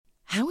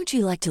How would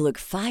you like to look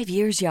 5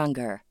 years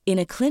younger? In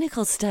a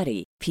clinical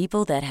study,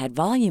 people that had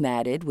volume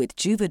added with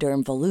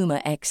Juvederm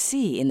Voluma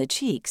XC in the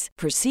cheeks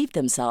perceived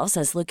themselves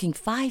as looking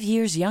 5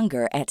 years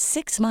younger at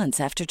 6 months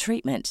after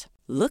treatment.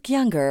 Look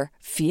younger,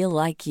 feel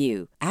like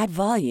you. Add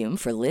volume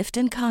for lift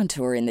and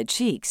contour in the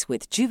cheeks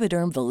with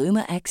Juvederm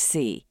Voluma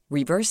XC.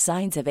 Reverse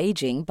signs of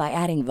aging by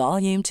adding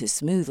volume to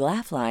smooth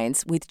laugh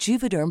lines with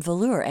Juvederm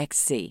Volure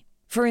XC.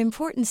 For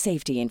important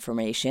safety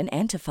information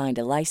and to find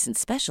a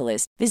licensed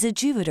specialist, visit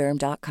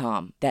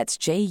Juvederm.com. That's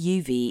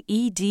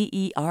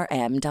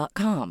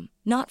JUVEDERM.com.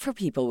 Not for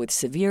people with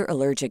severe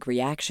allergic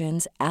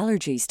reactions,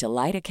 allergies to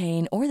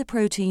lidocaine, or the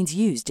proteins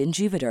used in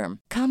Juvederm.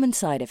 Common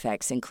side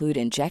effects include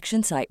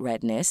injection site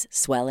redness,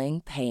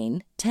 swelling,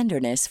 pain,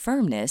 tenderness,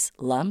 firmness,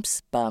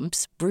 lumps,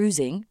 bumps,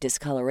 bruising,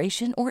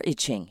 discoloration, or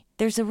itching.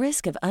 There's a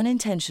risk of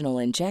unintentional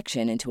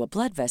injection into a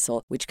blood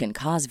vessel, which can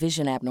cause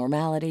vision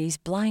abnormalities,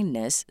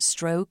 blindness,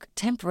 stroke,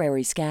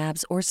 temporary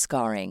scabs, or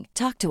scarring.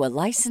 Talk to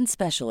a licensed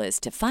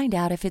specialist to find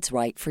out if it's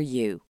right for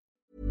you.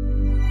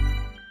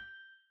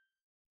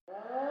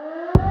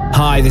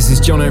 Hi, this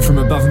is Jono from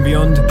Above and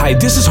Beyond. Hi,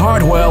 this is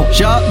Hardwell.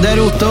 Tja, det är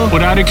Otto. Och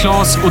det här är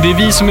Claes, och det är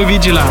vi som är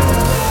Vigilant.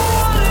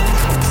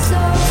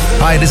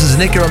 Hi, this is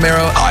Nicky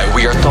Romero. Hi,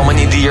 we are Tom and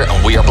Indir,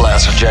 and we are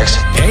Blasterjaxx.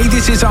 Hey,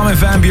 this is Armin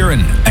van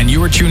Buuren, and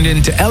you are tuned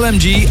in to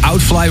LMG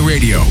Outfly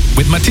Radio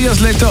with Matthias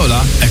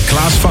Letola and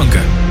Klaas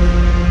Funke.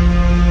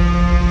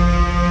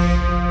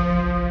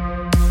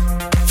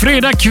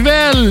 Fredag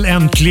kväll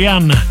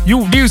äntligen!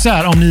 Jo, det är ju så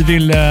här, om ni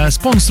vill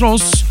sponsra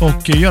oss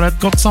och göra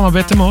ett gott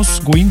samarbete med oss,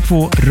 gå in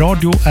på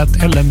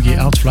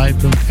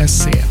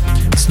radio@lmgoutfly.se.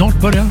 Snart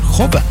börjar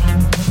showen.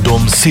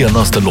 De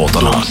senaste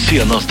låtarna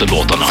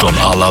från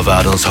alla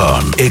världens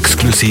hörn.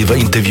 Exklusiva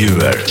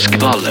intervjuer,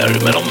 skvaller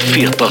med de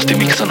fetaste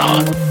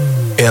mixarna.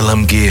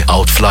 LMG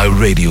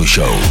Outfly Radio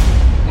Show.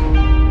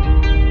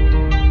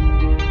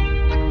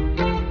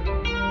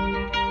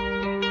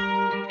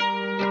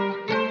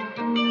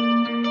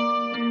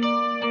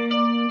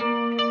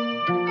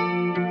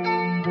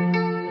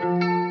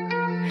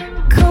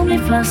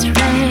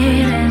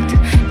 Frustrated,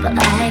 but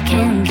I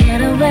can't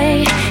get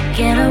away.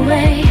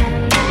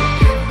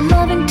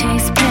 Loving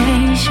takes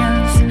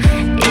patience.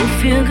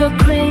 If you go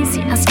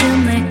crazy, I still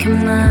make you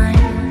mine.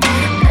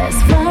 As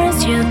far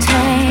as you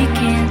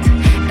take it,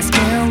 I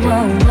still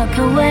won't walk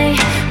away.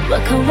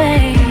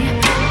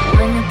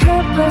 When your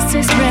purpose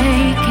is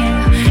breaking,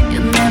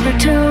 you're never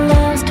too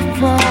lost to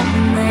fall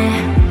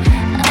there.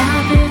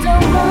 I'll be the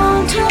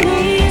one to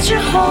lead you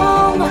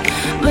home.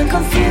 When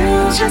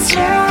confusion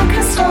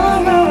circles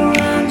all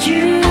around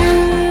you,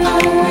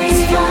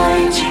 always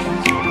find you.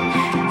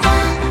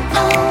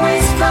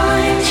 Always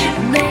find you.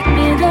 Make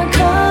me the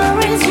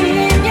courage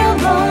in your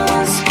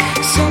bones,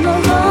 so no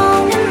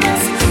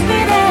loneliness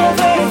will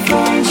ever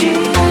find you.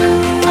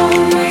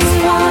 Always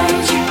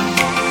find you.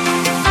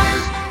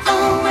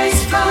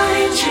 Always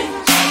find you.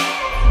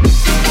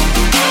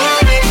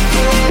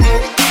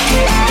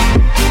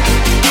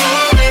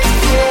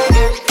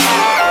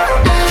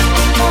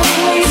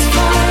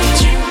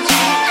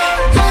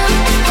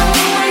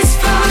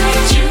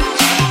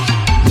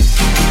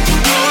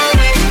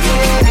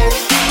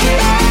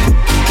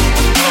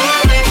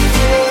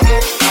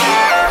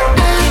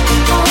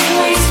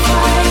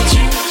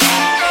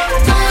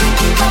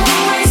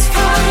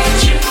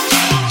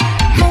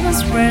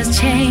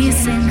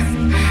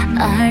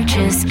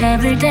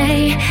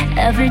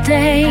 Every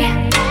day,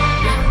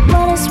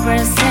 what is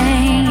worth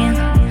saying?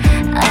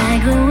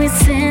 I go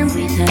insane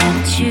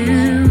without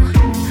you.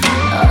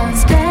 On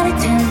static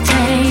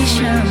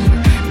temptation,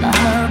 my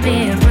heart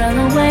be run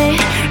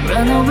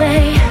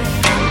away.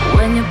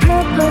 When your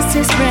purpose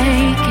is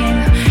breaking,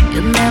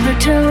 you're never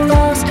too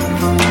lost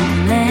for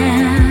me.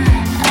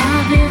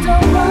 I'll be the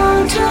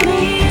one to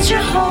lead you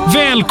home.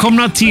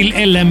 Välkomna till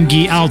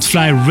LMG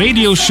Outfly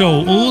Radio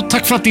Show och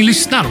tack för att ni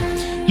lyssnar.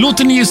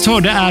 Låten ni just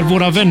hörde är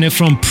våra vänner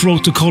från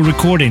Protocol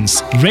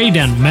Recordings,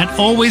 Raiden med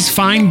Always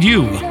Find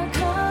You.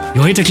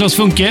 Jag heter Claes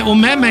Funke och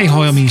med mig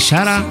har jag min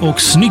kära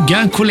och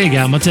snygga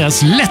kollega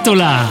Mattias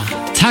Letola.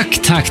 Tack.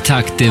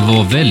 Det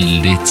var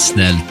väldigt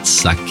snällt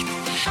sagt.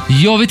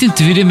 Jag vet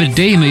inte hur det är med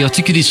dig, men jag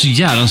tycker det är så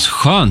jävla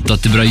skönt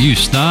att det börjar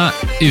ljusna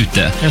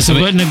ute. Alltså,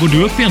 när går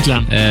du upp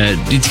egentligen? Det är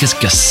inte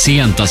ganska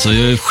sent alltså.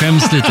 Jag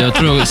skäms lite. Jag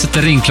tror jag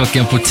sätter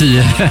ringklockan på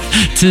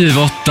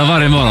 10:08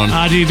 varje morgon.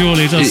 Ja, det är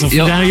dåligt alltså.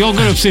 När jag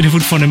går upp så är det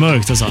fortfarande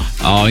mörkt alltså.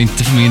 Ja,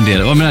 inte för min del.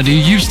 Jag menar, det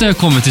är ljus när jag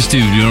kommer till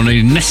studion och det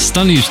är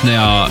nästan ljus när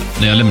jag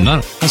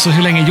lämnar. Alltså,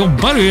 hur länge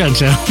jobbar du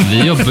egentligen?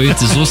 Vi jobbar ju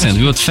inte så sent.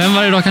 Vi har 5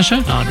 varje dag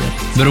kanske. Ja,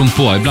 det beror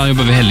på. Ibland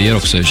jobbar vi helger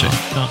också i och för sig.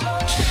 Ja.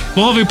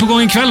 Vad har vi på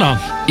gång ikväll då?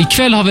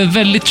 Ikväll har vi en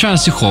väldigt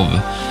transig show.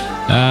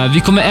 Vi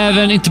kommer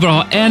även inte bara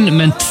ha en,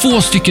 men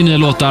 2 stycken nya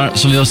låtar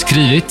som vi har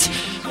skrivit.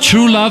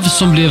 True Love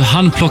som blev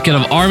handplockad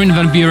av Armin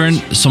van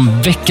Buuren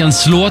som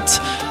veckans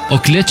låt.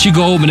 Och Let You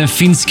Go med den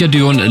finska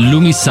duon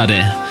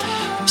Lumisade.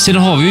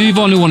 Sedan har vi ju i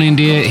vanlig ordning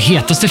det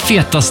hetaste,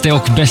 fetaste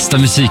och bästa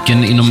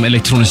musiken inom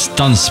elektronisk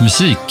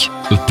dansmusik.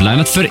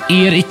 Upplinat för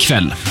er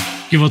ikväll.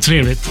 Gud vad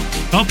trevligt.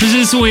 Ja,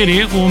 precis så är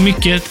det och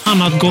mycket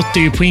annat gott är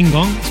ju på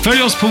ingång.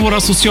 Följ oss på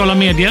våra sociala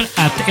medier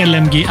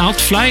 @LMG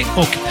Outfly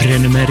och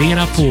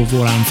prenumerera på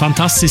våran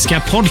fantastiska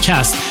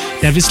podcast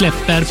där vi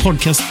släpper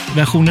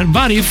podcastversioner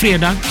varje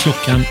fredag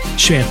klockan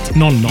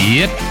 21:00.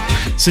 Yep.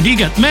 Så det är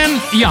gött. Men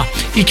ja,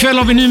 ikväll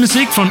har vi ny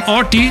musik från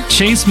Arty,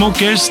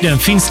 Chainsmokers, den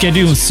finska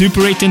duon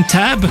Super 8 and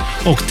Tab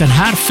och den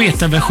här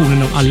feta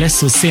versionen av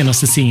Alessos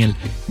senaste singel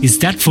Is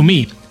That For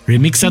Me,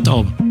 remixat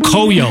av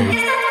Koyo.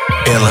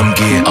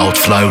 LMG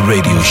Outfly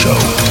Radio Show.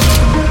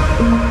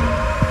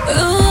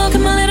 Ooh,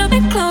 come a little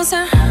bit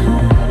closer.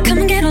 Come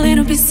and get a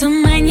little piece of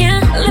mine,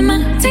 yeah. Let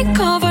me take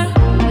over.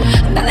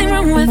 Nothing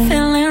wrong with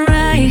feeling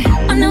right.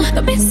 Oh no,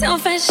 don't be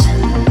selfish.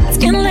 It's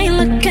getting late,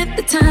 look at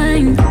the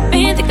time.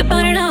 Been thinking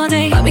about it all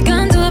day. What we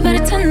gonna do about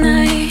it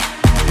tonight?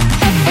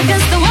 Up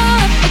against the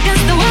wall,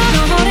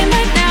 don't hold it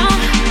back now.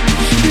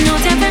 No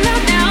tapping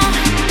out now.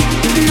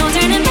 No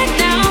turning back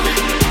now.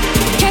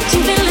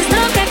 Catching feelings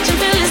now,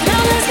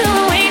 let's go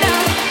away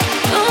now.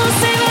 Oh,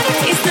 say what it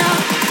is now.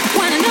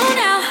 Wanna know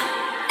now.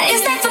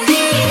 Is that for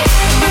me?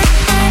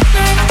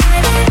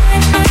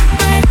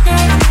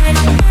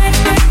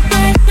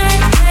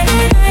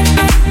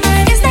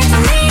 Is that for me? Is that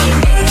for me?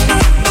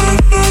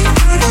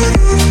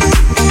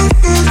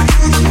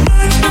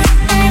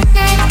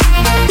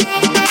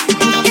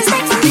 Is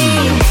that for me?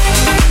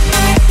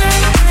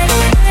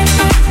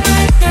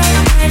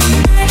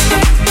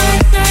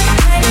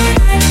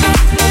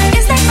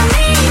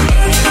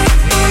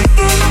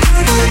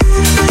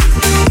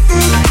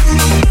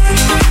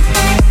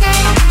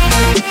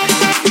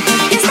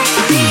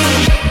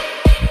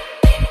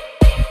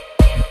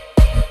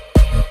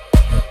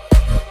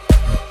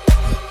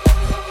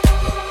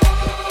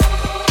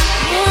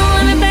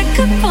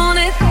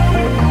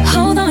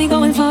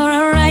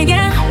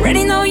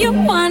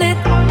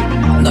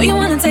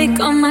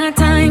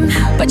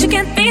 But you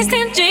can't be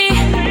stingy.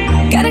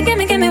 Gotta give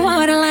me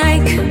what I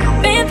like.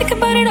 Been thinking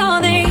about it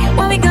all day.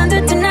 What we gonna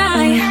do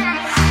tonight?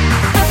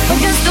 Up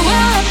against the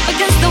wall,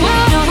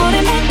 no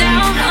holding back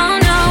now. Oh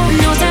no,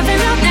 no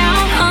tapping out now.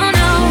 Oh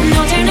no, no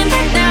turning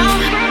back now.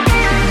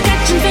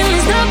 Catching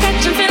feelings now,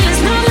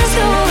 let's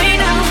go away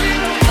now.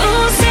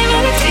 Oh, say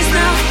what it is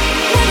now.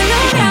 Wanna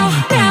know now,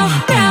 now,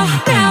 now,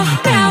 now, now,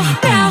 now,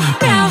 now,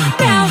 now, now,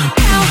 now, now, now,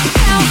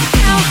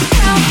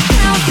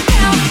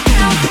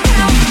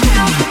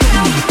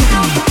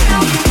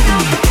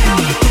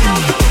 now, now,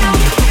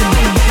 now, now,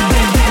 now,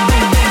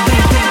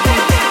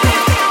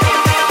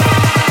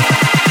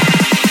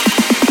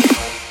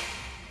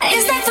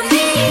 Is that for me?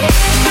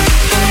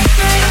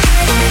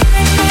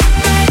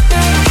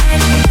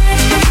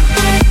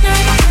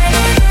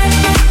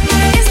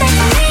 Is that for me? Is that for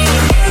me?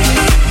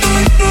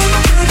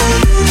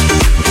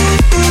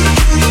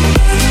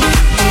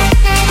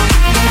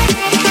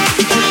 Is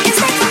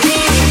that for me?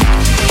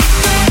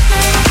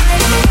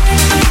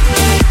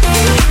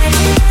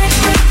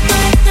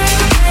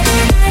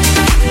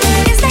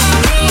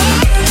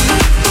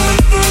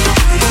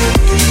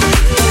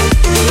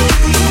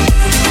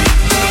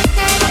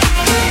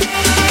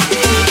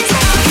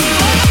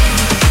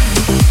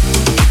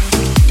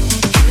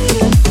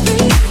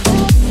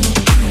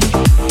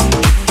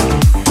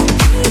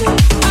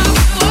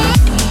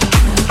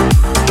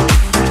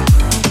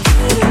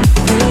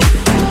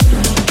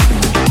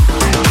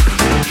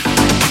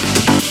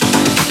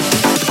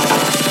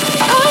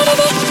 I'll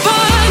never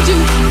find you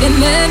in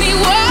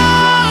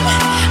anyone.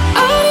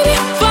 I'll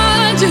never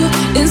find you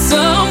in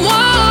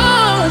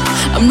someone.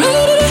 I'm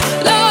ready to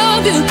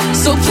love you,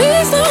 so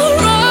please don't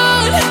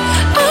run.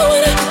 I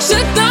wanna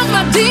shut down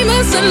my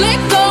demons and let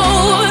go.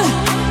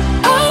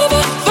 I'll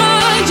never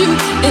find you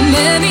in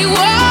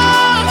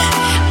anyone.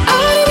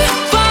 I'll never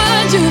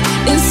find you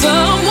in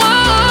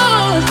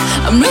someone.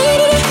 I'm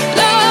ready to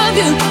love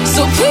you,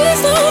 so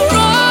please don't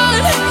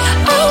run.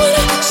 I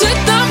wanna shut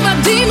down my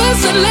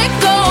demons and let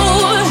go.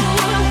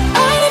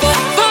 I'll never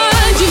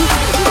find you.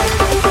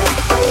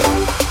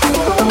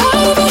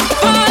 I'll never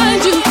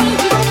find you.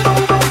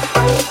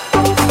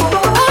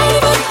 I'll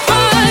never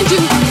find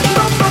you.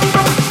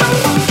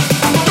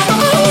 I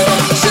wanna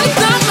shut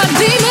down my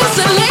demons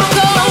and let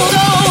go.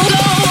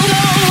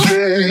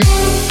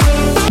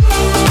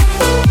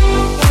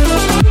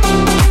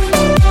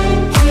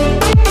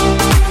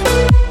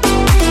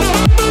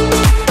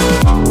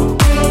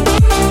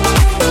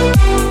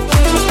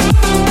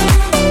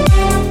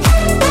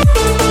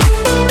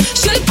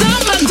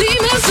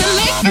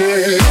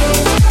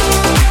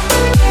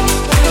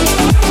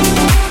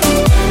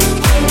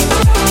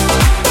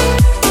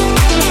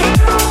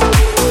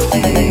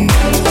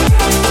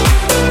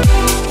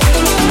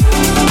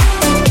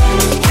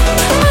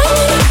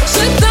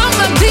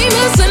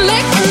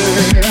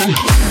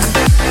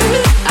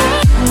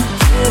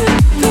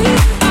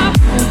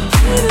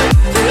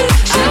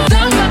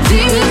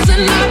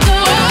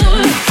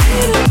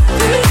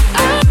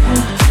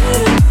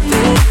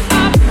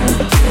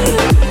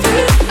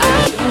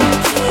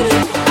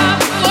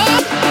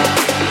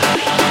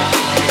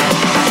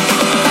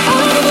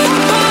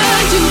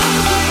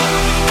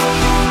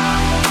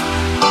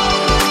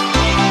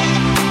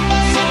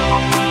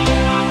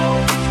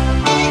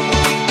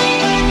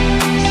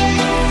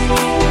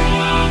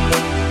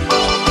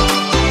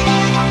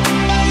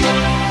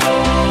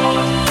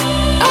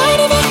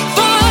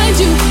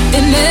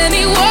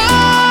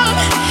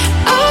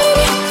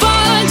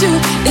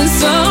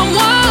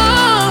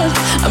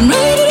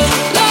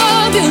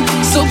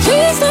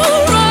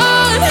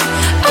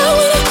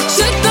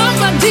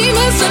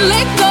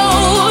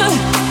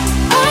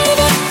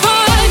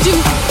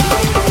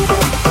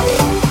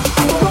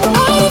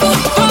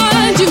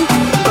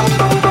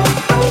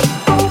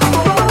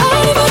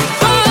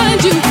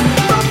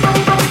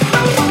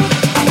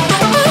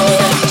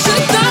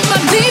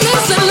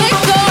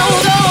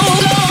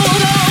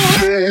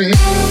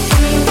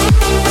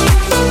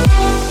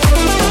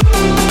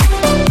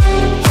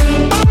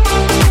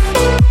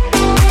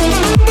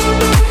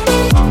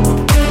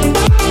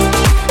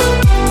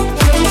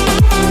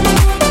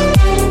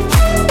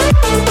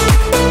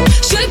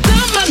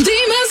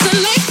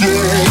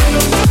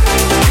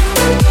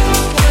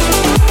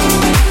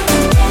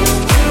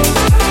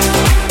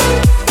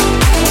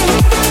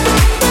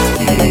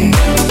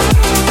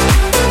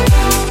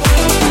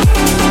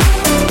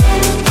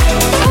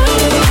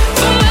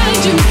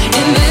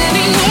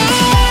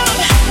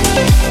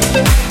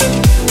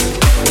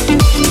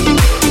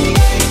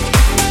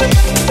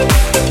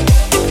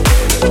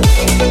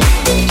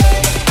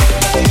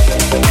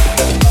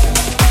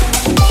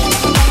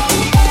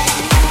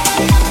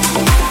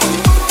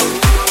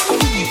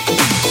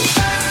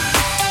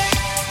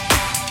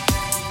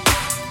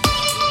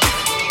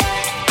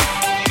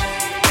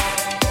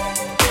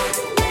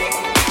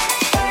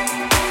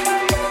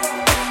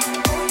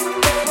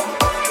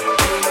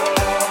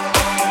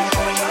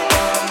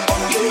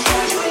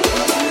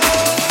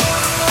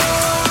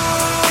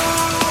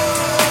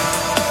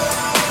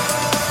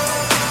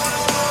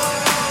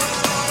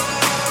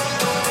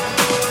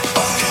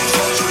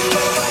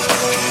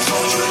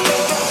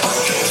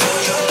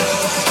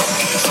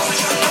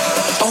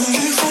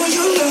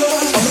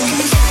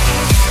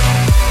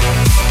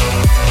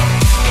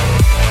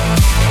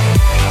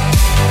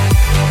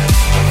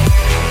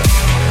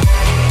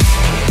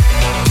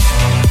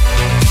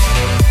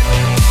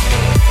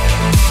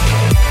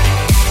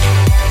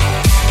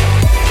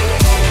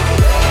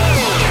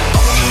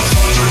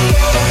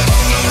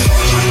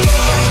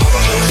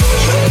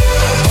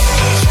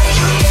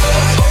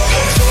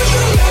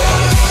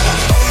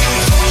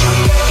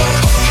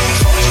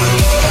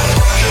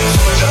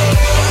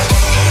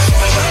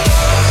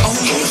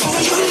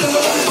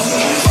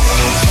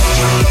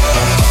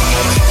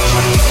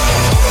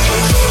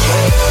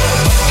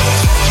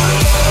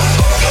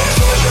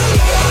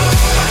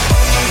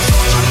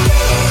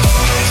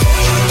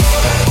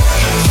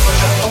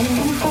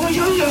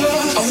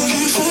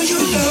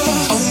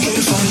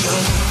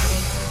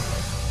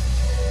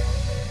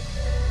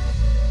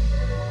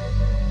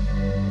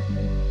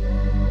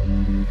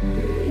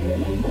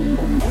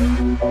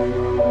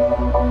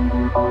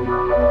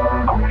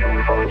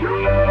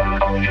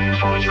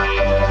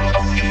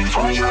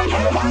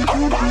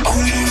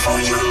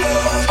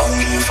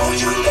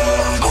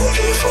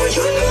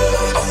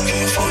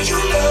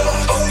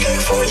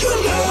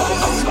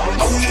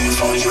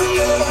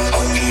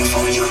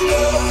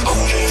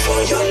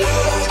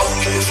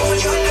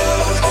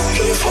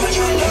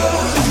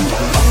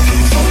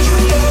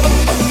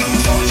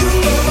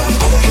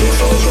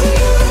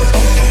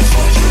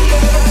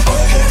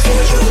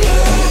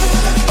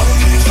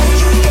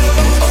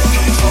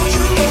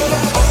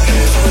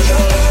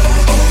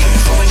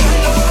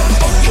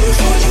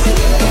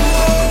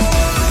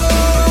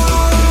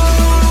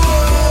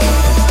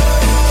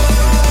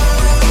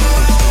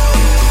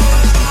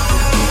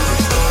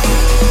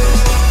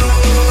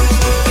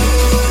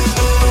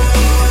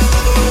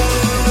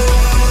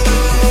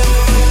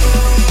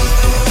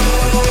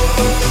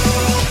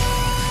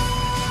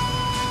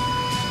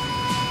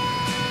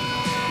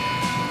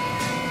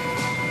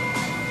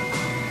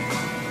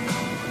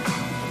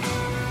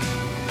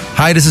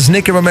 Hi, this is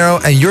Nicky Romero,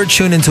 and you're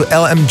tuned into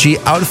LMG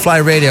Outfly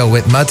Radio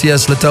with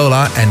Matthias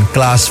Latola and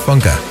Klaas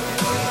Funke.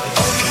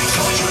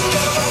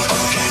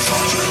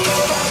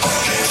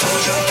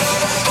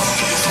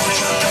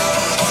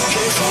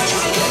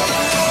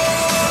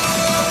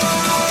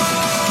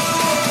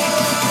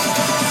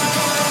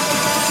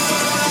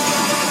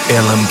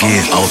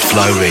 LMG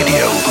Outfly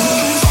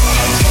Radio.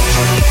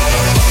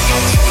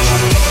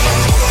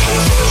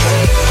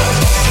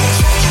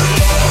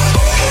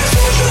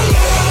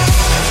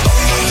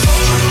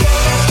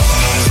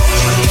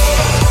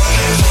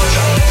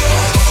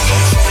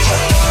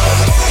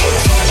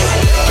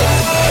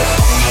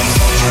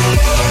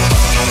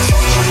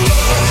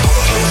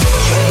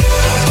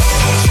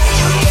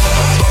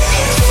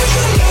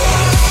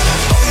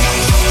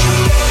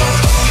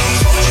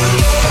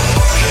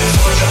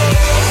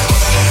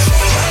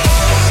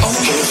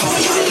 For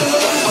your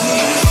love.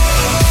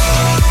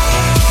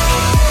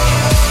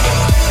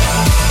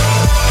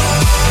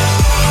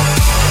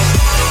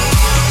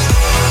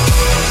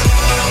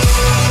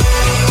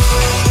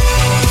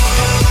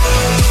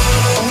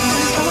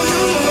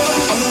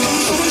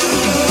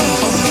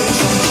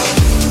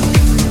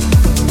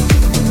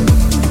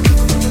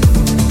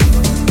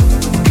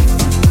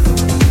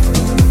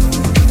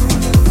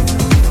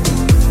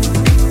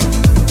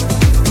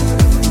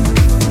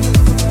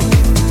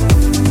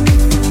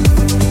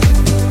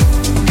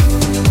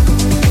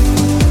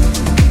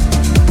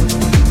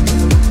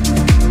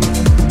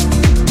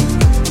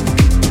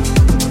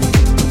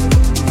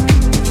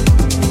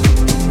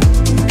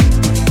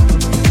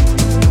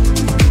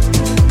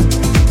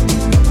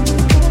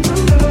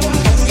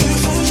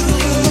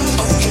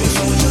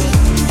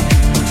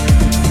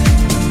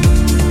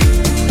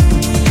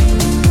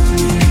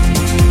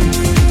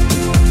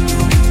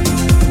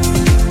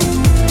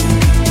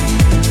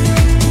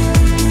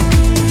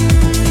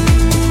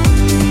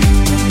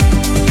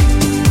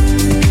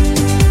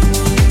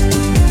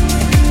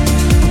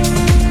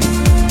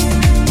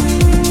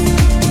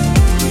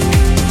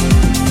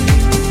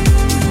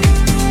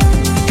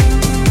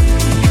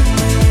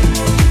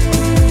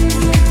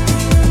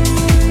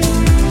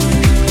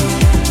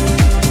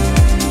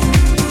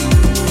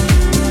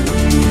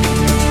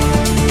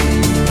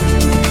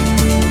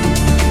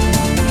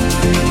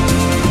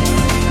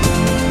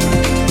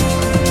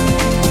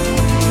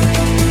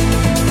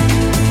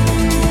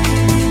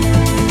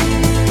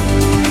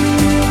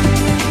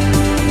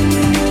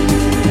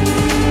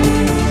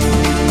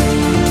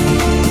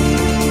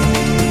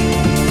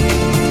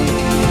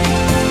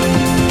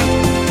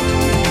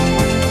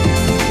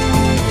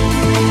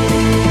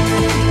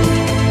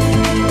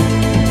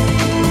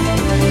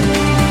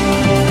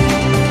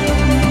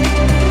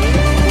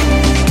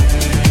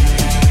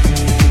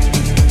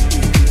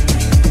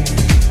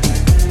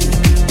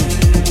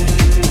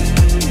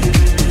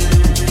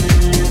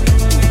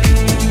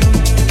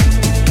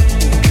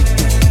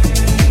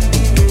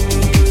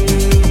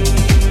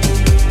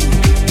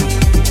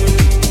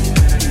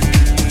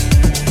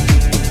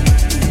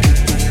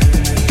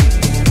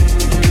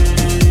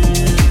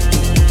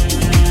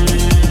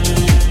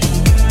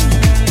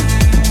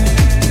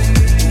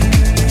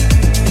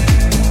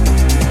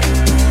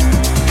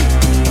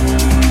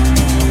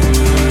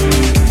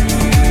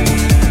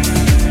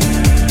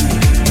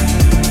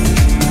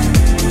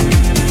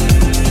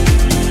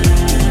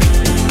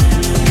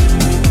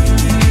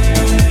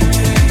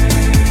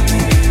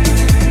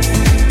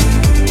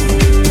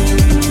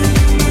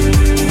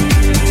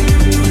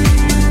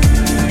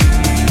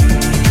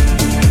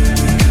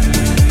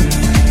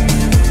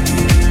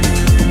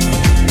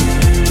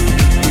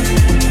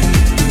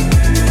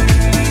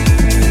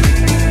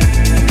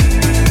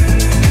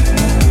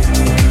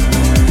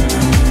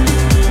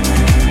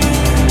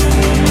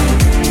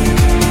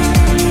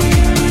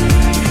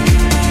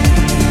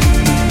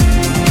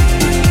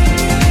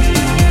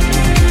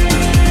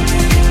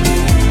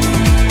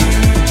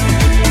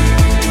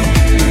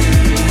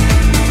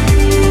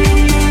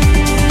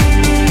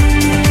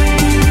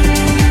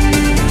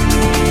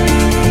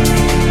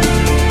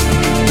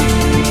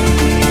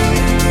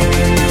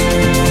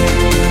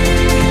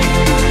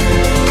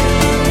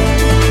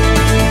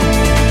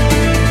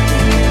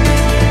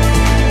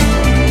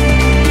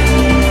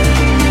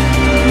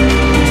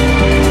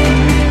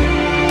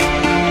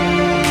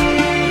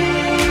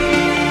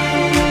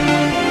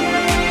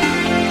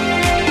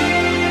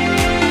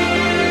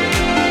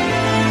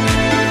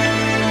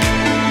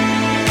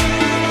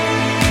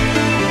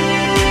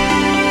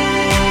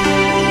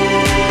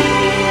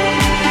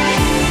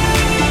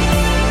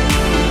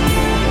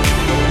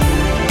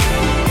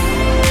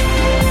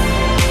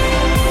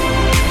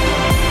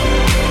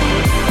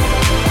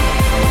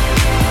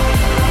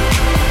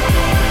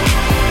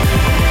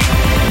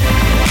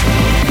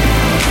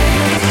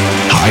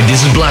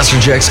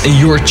 Blasterjax and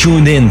you're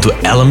tuned in to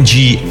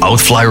LMG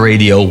Outfly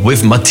Radio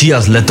with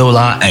Matthias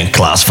Letola and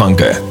Klaas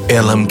Funke.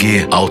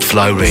 LMG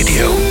Outfly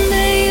Radio. Some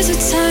days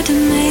it's hard to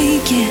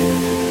make it,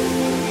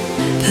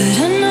 but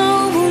I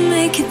know we'll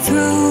make it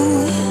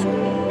through.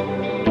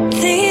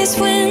 These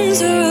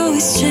winds are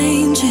always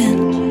changing,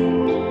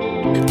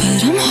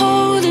 but I'm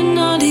holding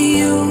on to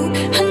you.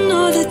 I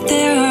know that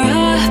there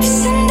are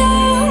ups and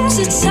downs.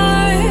 It's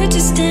hard to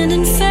stand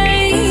and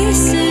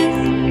face it.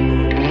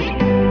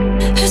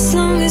 As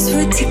long as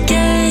we're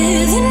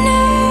together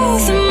now,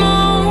 the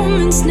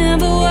moment's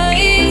never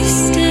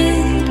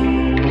wasted.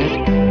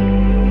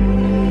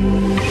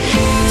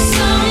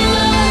 Some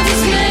love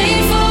is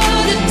made for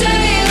the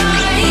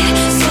daylight,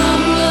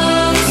 some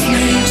love is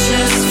made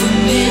just for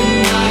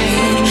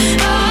midnight.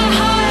 Our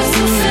hearts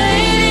will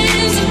fade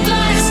into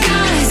black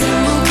skies and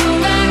we'll come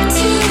back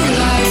to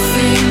life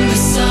in the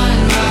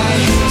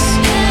sunrise.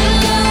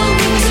 Hello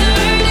will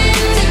turn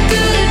into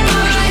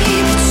goodbye,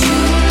 but you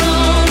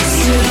know we're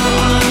still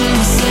on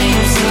the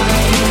same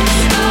side.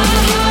 Our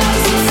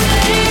hearts will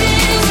fade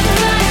into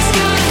black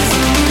skies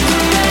and we'll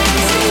come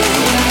back to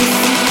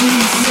life in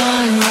the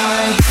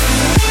sunrise.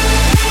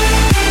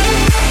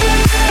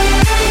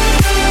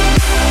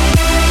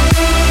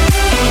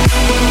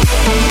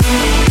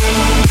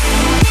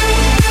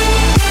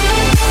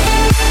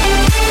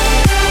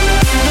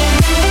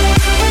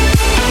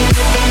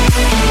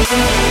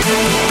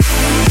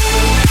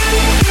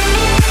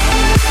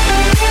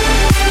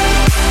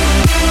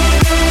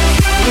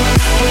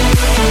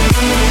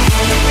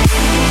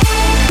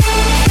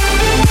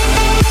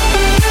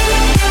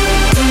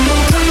 Then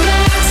we'll come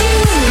back to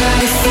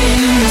life in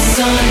the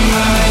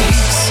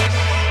sunrise.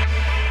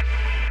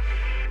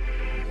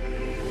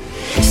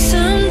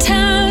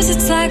 Sometimes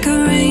it's like a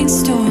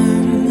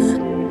rainstorm,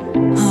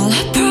 all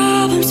our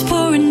problems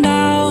pouring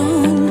down,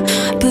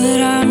 but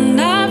I'm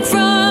not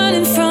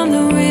running from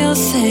the real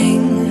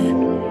thing.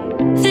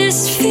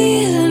 This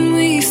feeling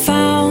we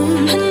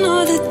found, I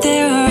know that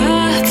there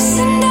are ups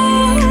and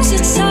downs.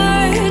 It's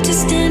hard to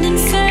stand and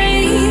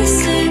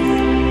face it.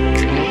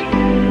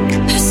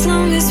 As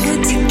long as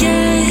we're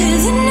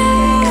together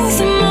now,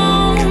 the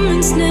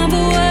moment's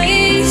never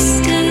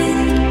wasted.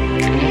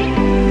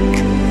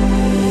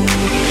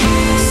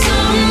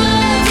 Some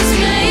love is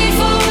made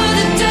for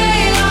the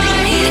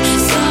daylight,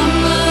 some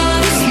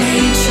love is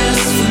made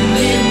just for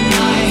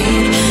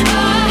midnight.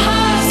 Our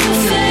hearts will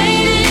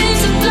fade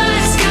into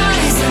black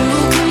skies and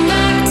we'll come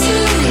back to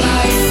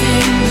life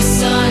in the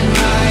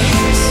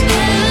sunrise.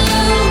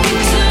 Hello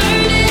will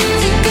turn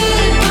into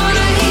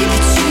goodbye,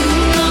 but you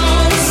know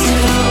we're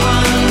still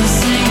on the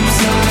same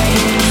side.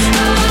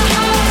 Our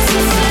hearts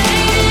will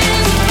fade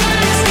into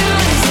black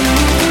skies and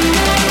we'll come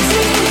back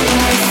to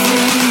life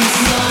in the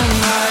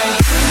sunrise.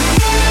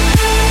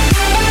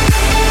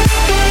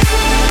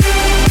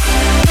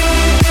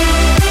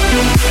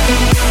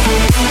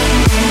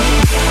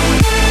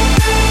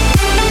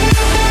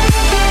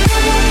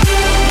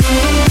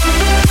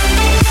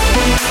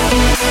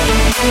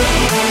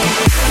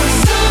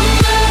 Some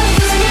love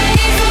is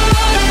made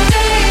for the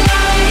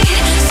daylight,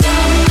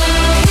 some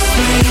love is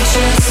made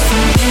just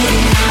for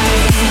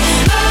midnight.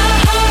 Our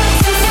hearts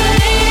will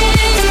fade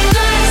into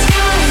black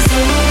skies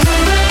and we'll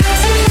come back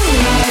to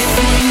life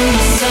in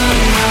the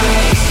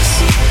sunrise.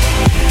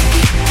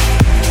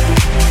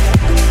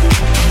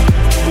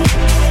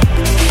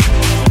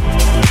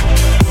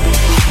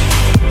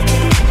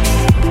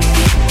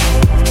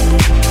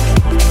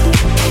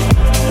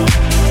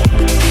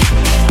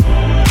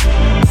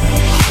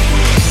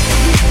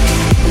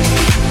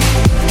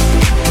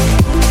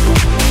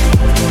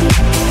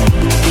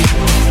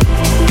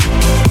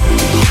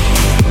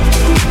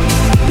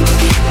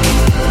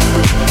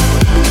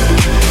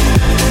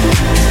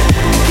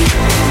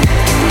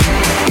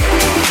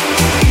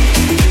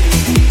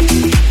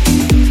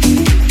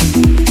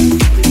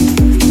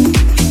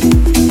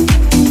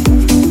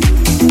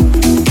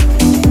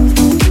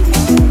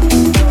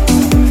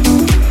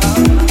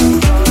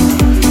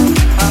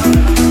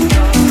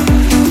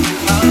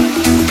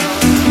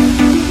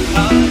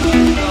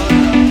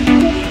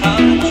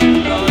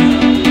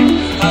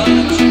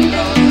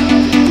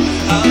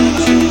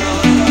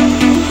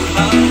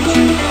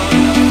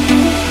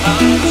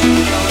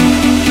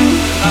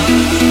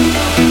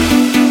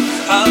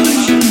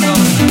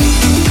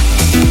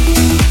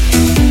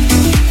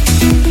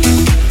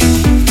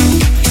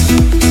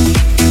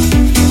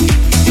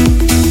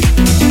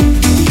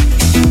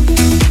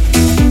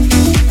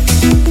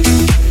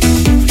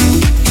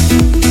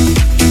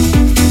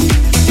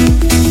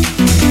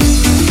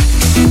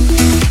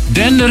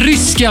 Den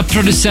ryska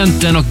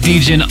producenten och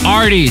DJ:n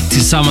Arty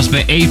tillsammans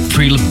med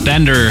April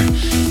Bender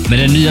med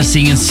den nya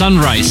singeln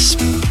Sunrise.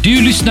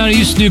 Du lyssnar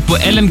just nu på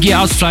LMG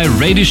Outfly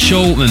Radio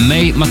Show med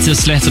mig,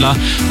 Mattias Letola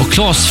och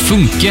Klaas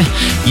Funke.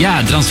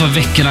 Jädrans vad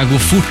veckorna går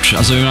fort.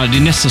 Alltså, det är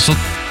nästan så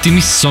till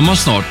midsommar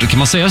snart, kan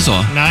man säga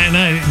så?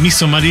 Nej,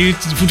 midsommar, det är ju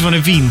fortfarande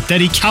vinter.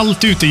 Det är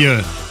kallt ute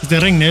ju. Det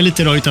regnar ju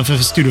lite idag utanför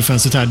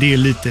studiofönstret här. Det är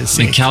lite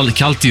segt. Men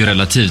kallt är ju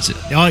relativt.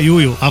 Ja,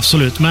 jo,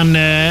 absolut. Men det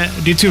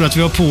är tur att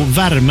vi har på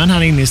värmen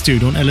här inne i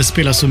studion. Eller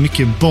spelar så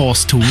mycket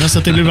bastoner så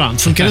att det blir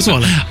varmt. Funkar det så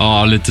eller?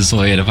 Ja, lite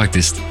så är det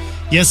faktiskt.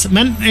 Yes,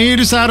 men är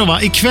du så här då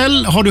va?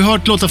 Ikväll har du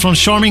hört låtar från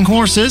Charming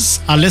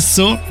Horses,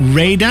 Alesso,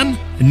 Raiden,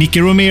 Nicky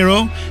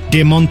Romero,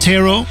 De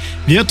Montero.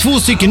 Vi har 2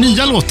 stycken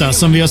nya låtar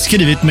som vi har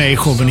skrivit med i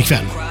showen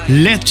ikväll.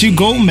 Let You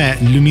Go med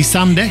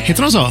Lumisande.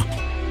 Heter de så?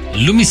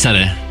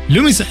 Lumisare.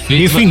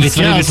 Det är finska. Vet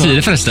du vad det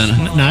betyder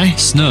förresten? Nej.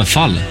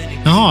 Snöfall.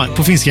 Jaha,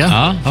 på finska?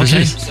 Ja,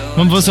 precis.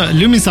 Men vad sa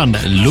Lumisande?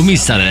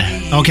 Lumisare.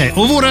 Okej,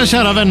 och våra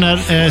kära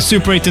vänner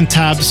Super 8 and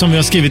Tab som vi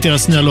har skrivit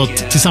deras nya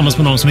låt tillsammans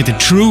med någon som heter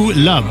True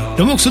Love.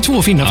 De är också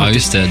 2 finnar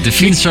faktiskt. Ja, just det. The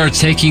Finns are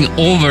taking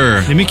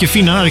over. Det är mycket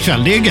finnar här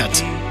ikväll, det är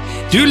gött.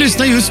 Du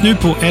lyssnar just nu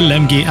på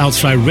LMG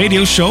Outfly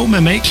Radio Show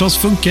med mig, Claes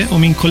Funke, och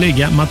min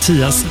kollega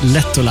Mattias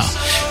Lettola.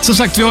 Som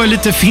sagt, vi har ju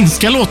lite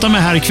finska låtar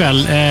med här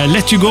ikväll.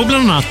 Let You Go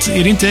bland annat.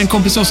 Är det inte en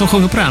kompis som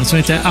sjunger på den som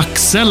heter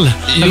Axel?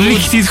 En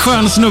riktigt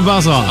skön snubbe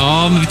alltså.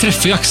 Ja, men vi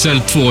träffade ju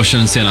Axel 2 år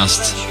sedan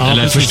senast. Ja,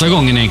 eller precis. första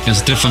gången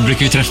egentligen. Så brukar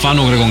vi träffa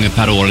några gånger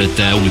per år,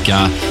 lite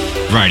olika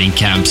riding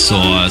camps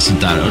och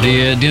sånt där. Och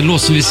det är en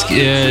låt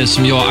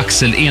som jag och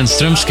Axel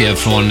Enström skrev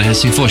från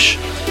Helsingfors.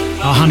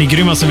 Ja, han är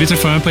grym alltså. Vi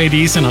träffade honom på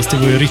AD senast. Det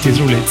var ju riktigt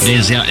roligt. Det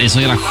är en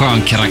sån jävla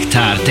skön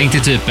karaktär. Tänk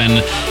dig typ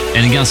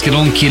en ganska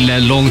lång kille,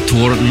 långt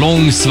hår,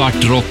 lång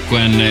svart rock och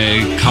en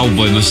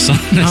cowboymössa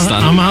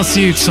nästan. Ja, men han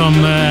ser ut som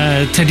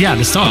Ted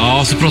Gärdestad.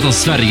 Ja, så pratar han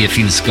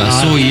Sverigefinska. Ja.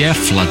 Så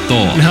jävla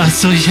dålig. Ja,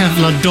 så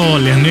jävla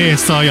dålig. Det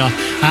sa jag.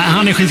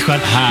 Han är skitskön.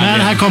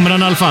 Men här kommer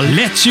han i alla fall.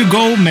 Let You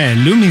Go med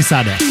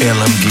Lumisade.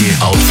 LMG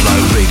Outfly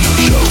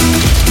Radio Show.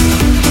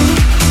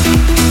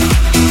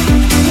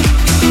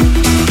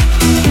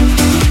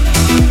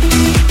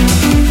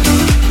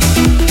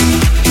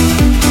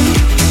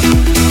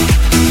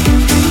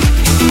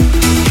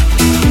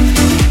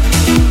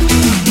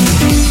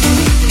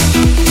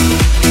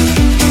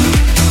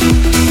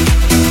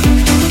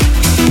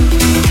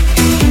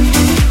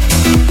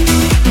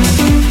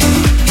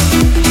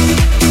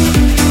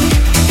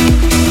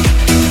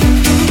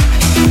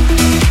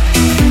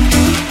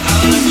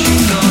 I'll let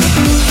you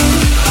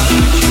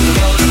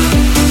go.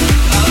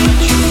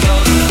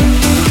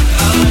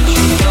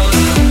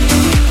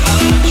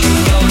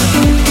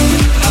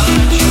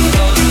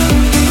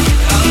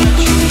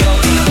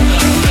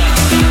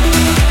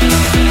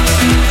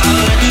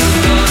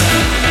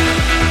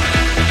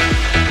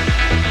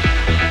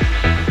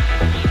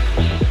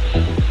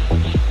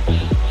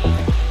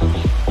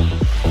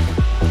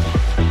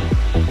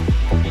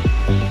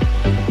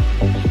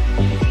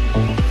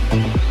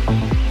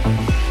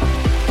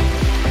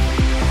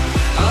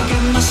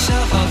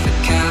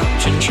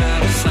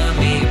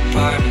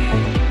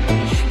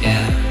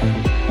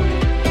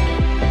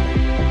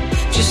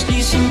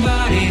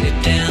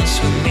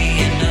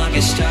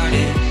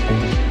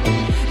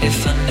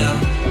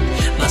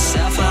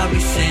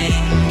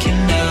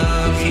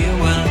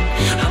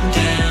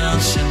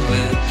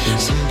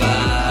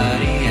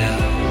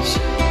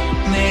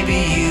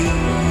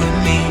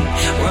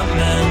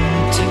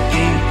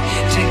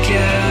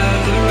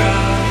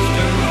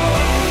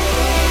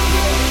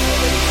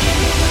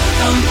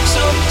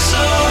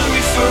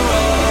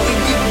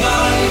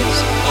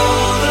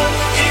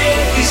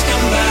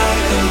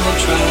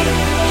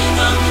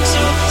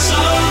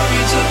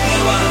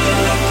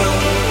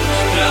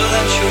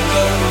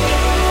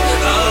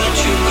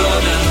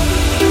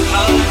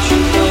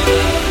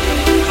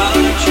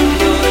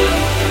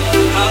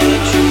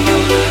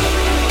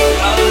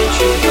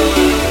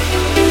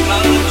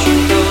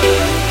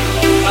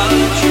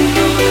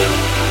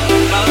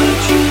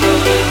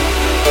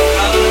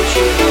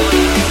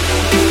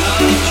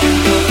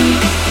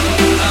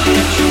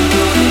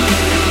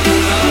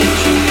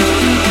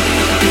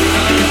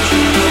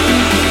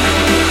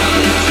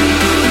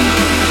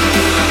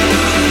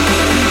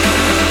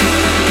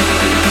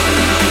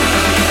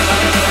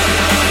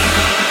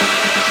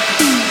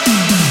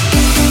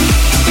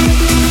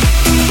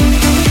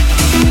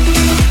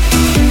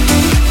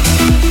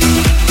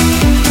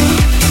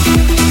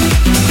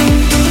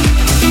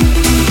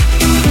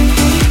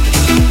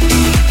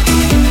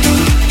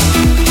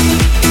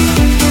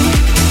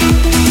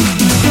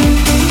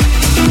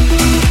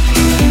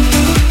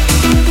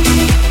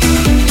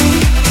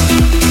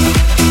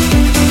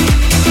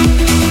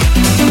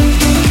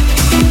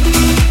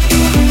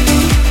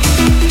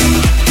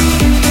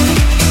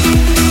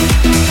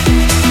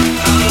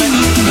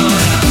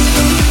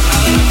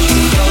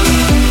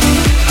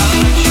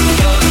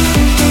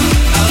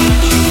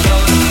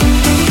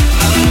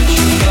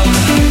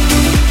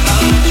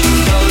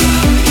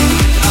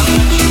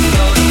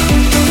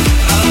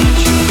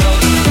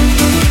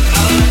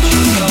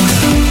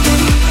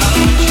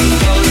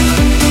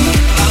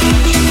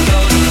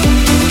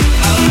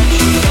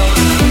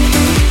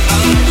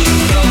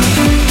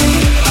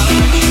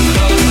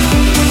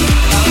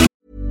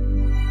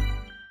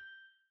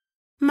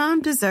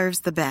 Mom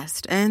deserves the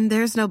best, and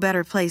there's no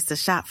better place to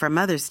shop for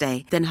Mother's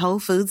Day than Whole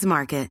Foods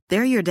Market.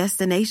 They're your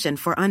destination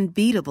for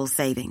unbeatable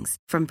savings,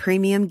 from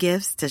premium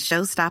gifts to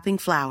show-stopping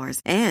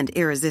flowers and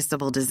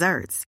irresistible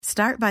desserts.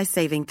 Start by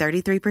saving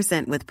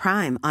 33% with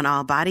Prime on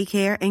all body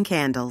care and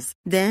candles.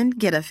 Then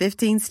get a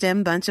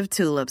 15-stem bunch of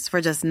tulips for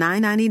just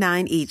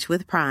 $9.99 each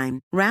with Prime.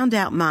 Round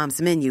out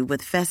Mom's menu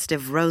with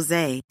festive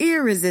rosé,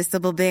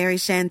 irresistible berry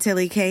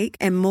chantilly cake,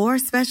 and more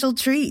special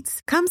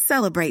treats. Come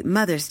celebrate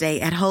Mother's Day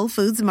at Whole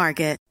Foods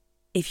Market.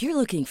 If you're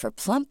looking for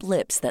plump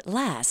lips that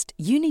last,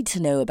 you need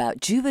to know about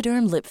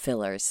Juvederm lip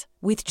fillers.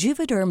 With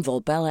Juvederm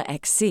Volbella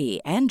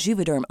XC and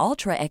Juvederm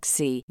Ultra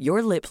XC,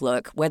 your lip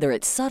look, whether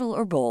it's subtle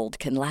or bold,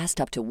 can last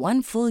up to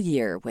 1 full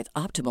year with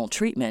optimal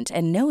treatment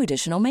and no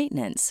additional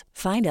maintenance.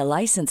 Find a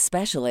licensed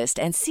specialist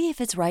and see if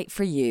it's right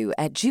for you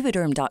at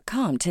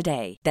Juvederm.com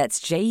today.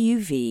 That's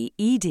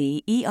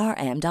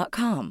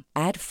JUVEDERM.com.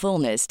 Add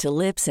fullness to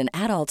lips in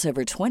adults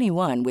over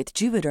 21 with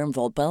Juvederm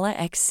Volbella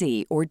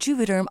XC or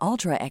Juvederm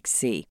Ultra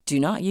XC. Do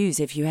not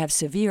use if you have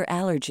severe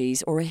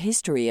allergies or a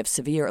history of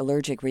severe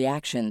allergic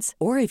reactions,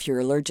 or if you're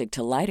allergic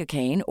to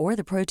lidocaine or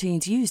the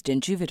proteins used in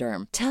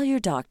Juvederm. Tell your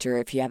doctor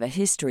if you have a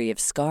history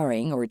of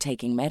scarring or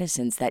taking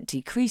medicines that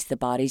decrease the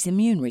body's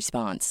immune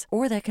response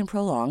or that can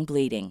prolong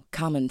bleeding.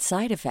 Common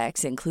side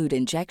effects include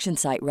injection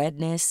site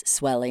redness,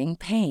 swelling,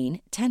 pain,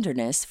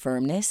 tenderness,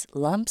 firmness,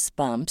 lumps,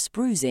 bumps,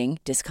 bruising,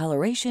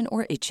 discoloration,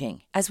 or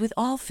itching. As with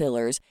all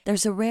fillers,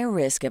 there's a rare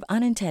risk of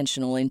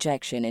unintentional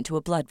injection into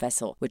a blood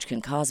vessel, which can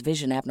cause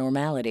vision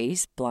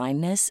abnormalities,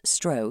 blindness,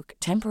 stroke,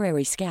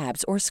 temporary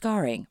scabs, or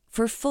scarring.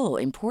 For full,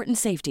 important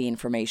safety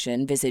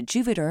information, visit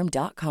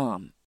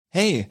Juvederm.com.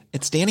 Hey,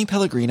 it's Danny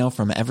Pellegrino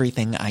from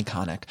Everything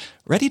Iconic.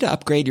 Ready to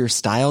upgrade your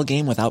style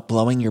game without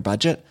blowing your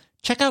budget?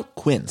 Check out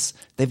Quince.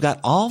 They've got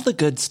all the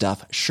good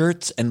stuff,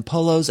 shirts and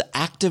polos,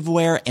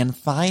 activewear, and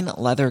fine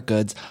leather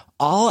goods,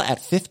 all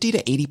at 50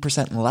 to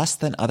 80% less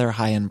than other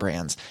high-end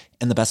brands.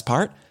 And the best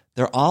part?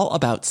 They're all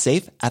about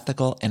safe,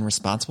 ethical, and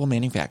responsible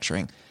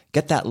manufacturing.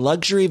 Get that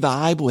luxury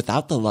vibe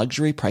without the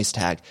luxury price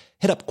tag.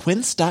 Hit up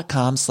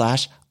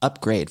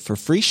quince.com/upgrade for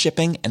free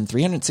shipping and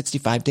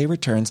 365-day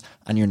returns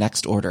on your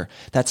next order.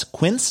 That's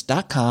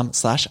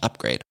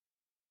quince.com/upgrade.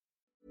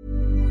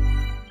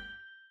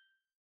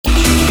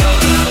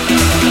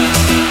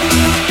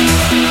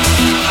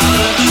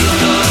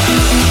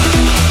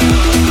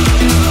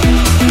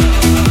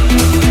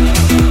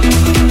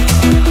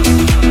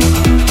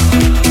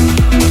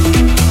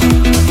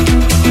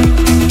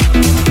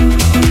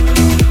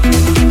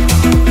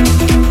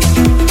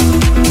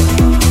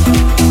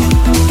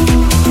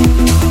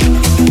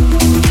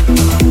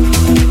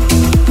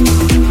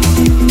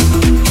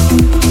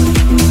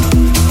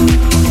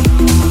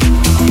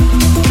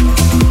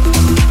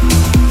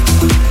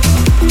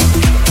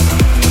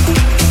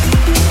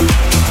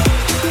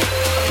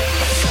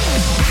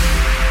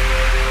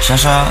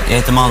 Tja, jag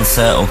heter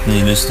Manse och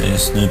ni lyssnar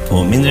just nu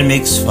på min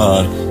remix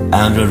för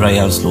Andrew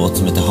Rayels låt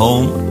som heter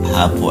Home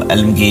här på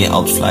LMG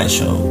Outfly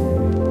Show.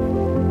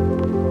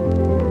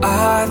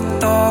 I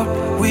thought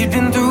we'd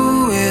been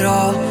through it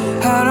all,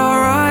 had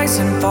our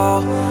rise and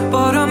fall,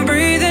 but I'm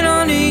breathing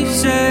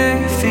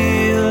uneasy,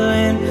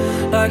 feeling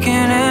like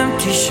an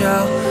empty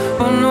shell,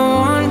 but no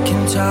one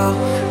can tell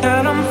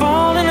that I'm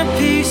falling to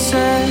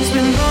pieces,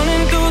 been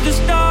running through the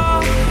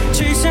dark,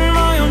 chasing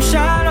my own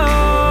shadow.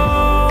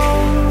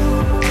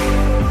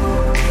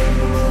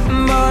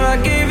 But I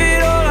gave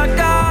it all I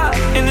got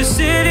in the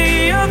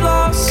city of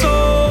lost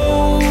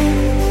souls.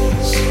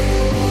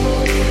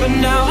 But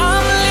now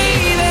I'm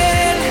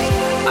leaving,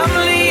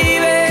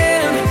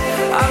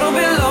 I don't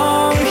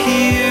belong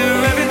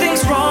here,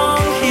 everything's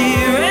wrong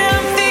here, and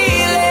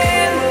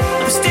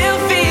I'm still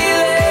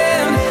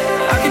feeling,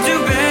 I can do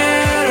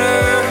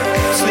better,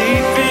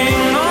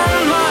 sleeping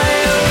on my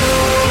own,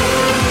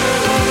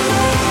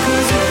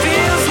 'cause it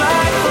feels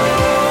like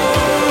home,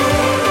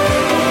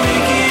 I'll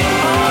make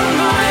it on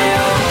my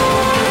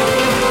own,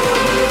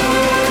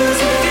 'cause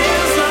it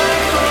feels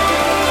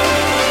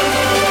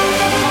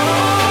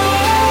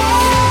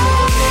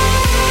like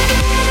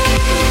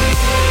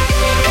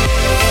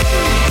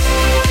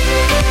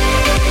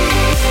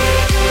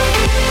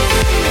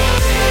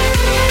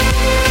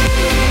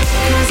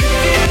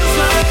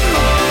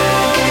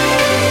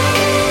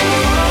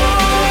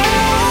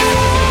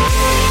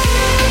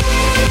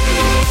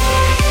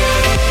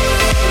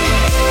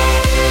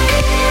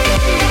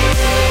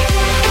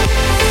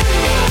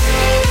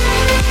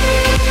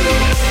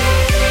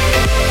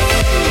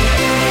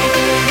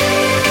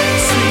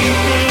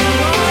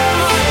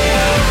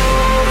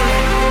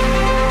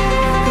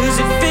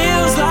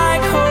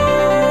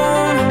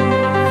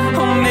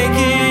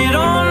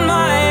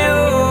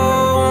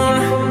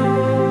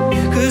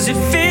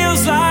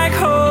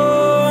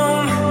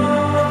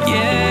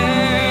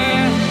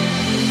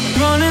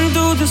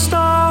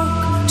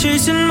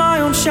chasing my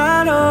own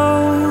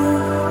shadow.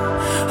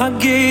 I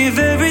gave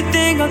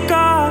everything I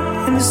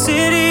got in the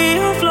city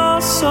of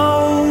lost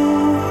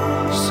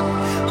souls.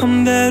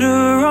 I'm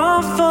better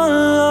off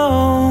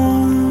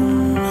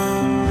alone.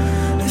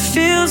 It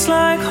feels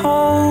like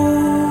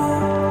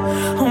home.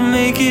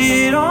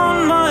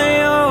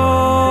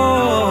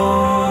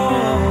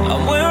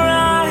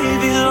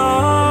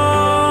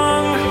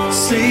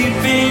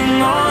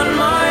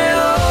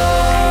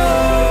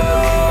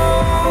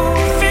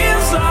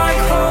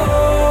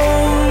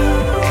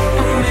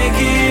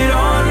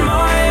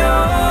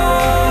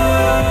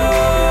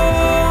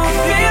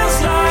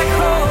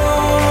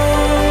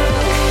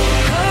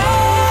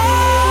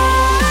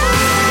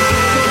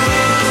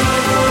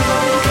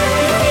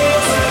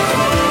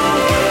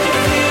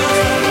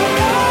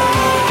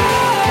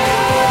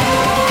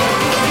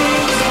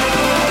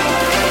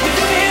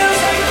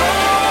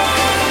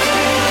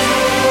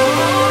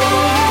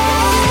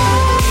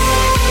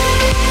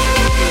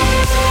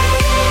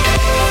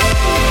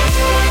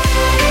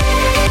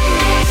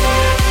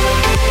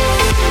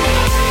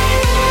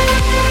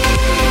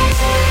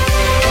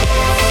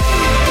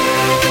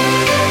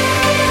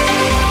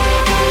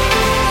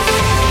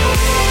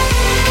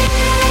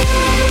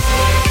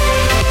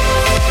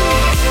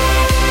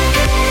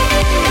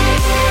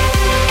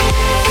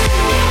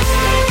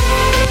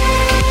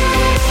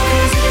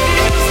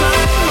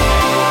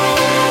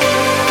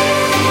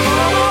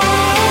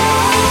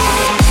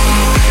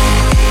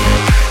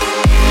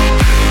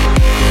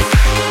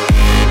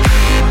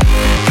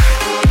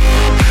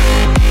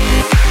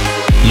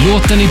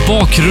 Låten i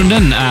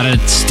bakgrunden är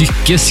ett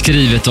stycke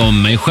skrivet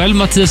om mig själv,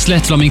 Mattias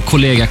Letola, och min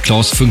kollega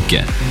Claes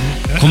Funke.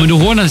 Kommer du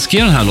ihåg när du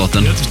skrev den här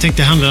låten? Jag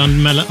tänkte det handlar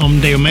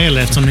om dig och mig,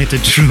 eftersom den heter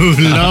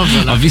True Love.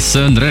 Ja, vissa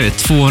undrar det.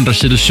 200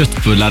 kilo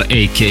köttbullar,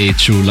 a.k.a.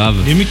 True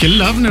Love. Det är mycket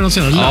love nu de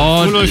senaste.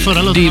 Ja,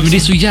 det är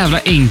så jävla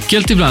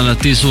enkelt ibland att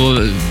det är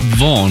så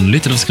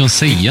vanligt, eller vad ska man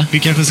säga? Vi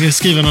kanske ska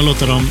skriva några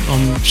låtar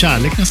om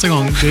kärlek nästa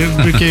gång.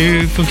 Det brukar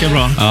ju funka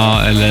bra.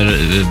 Ja, eller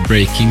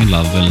Breaking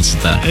Love eller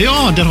sånt där.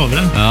 Ja, där har vi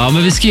den. Ja,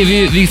 men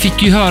vi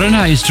fick ju höra den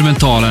här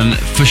instrumentalen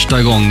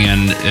första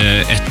gången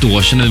ett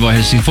år sedan när vi var i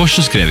Helsingfors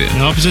och skrev ju.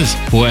 Ja, precis.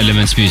 På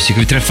Elements Music.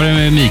 Vi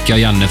träffade Mika och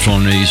Janne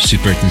från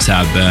Super 8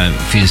 Tab,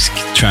 finsk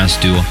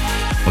trans-duo.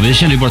 Och vi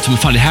kände ju bara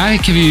att fan, det här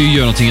kan vi ju göra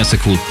någonting ganska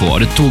coolt på. Och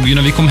det tog ju,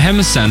 när vi kom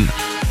hem sen,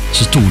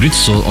 så tog det inte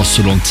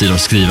så lång tid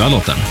att skriva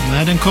låten.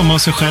 Nej, den kom av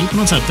sig själv på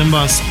något sätt. Den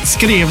bara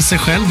skrev sig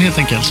själv helt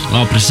enkelt.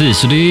 Ja,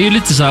 precis. Och det är ju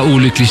lite så här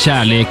olycklig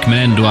kärlek, men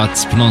ändå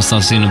att på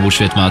någonstans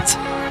inombords vet man att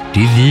det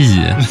är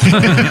vi.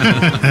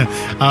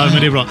 Ja,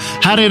 men det är bra.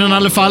 Här är den i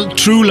alla fall,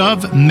 True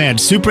Love med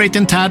Super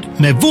 8 Tad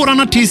med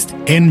våran artist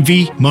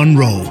Envy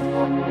Monroe.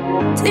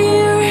 Do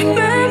you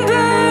remember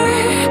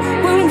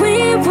when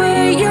we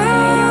were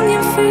young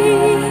and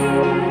free?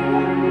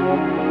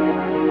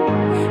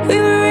 We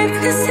were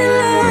reckless in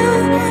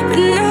love, but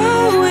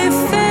now we're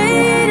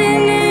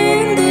fading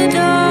in the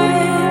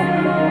dark.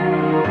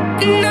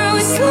 And now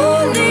we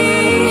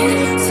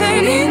slowly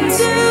turn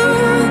into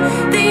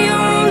the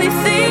only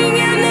thing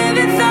I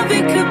never thought we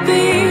could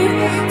be.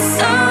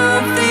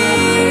 Some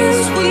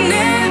things will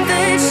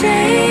never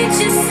change,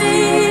 you see.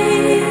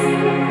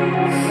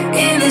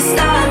 In this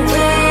dark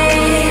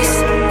place,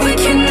 we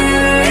can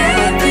never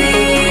ever be.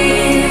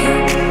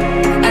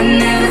 I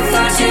never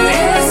thought you'd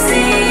ever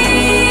see.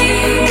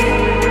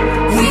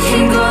 We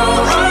can go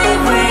all the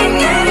way,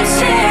 never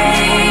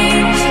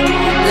change.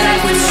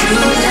 Like with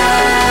true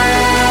love.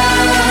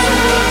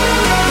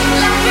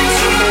 Like with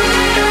true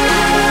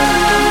love.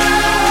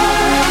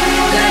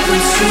 Like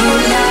with true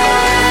love.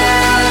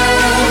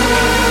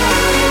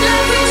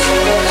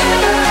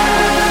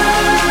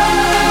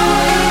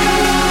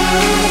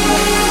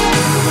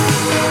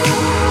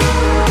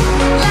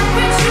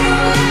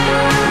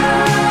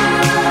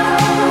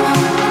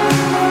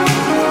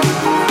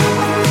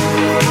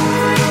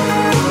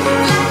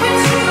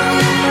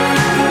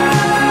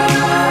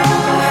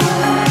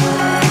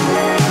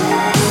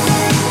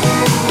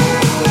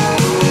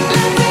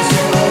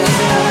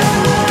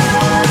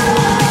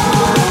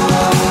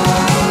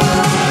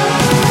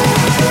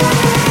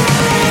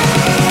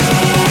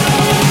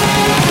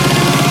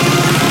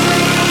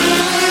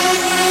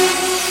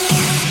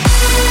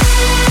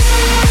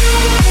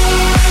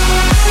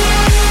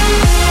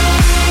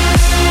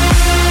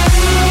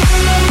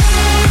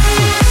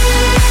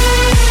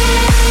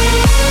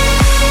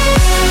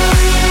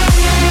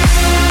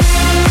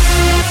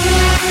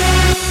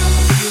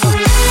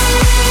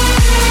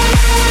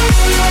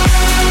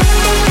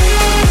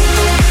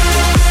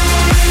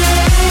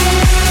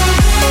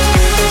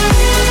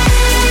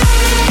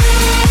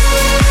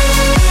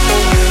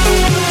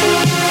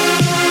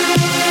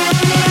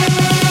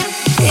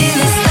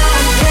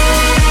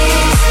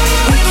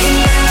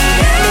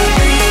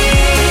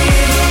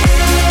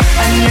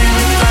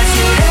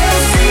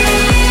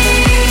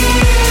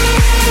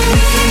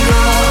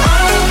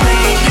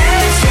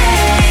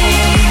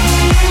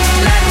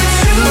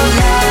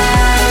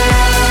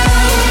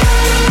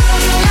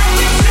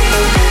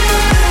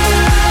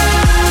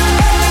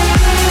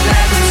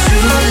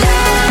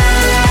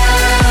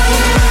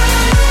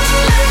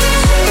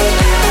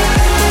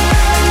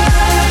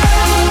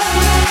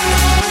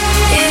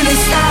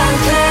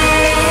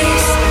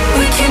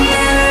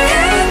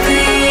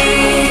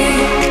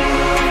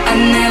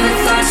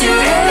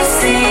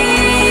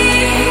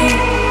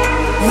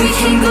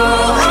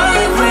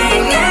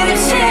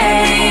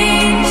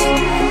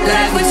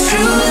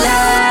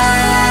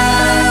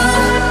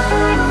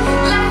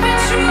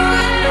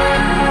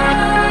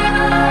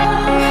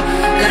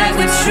 Like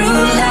with true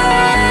love.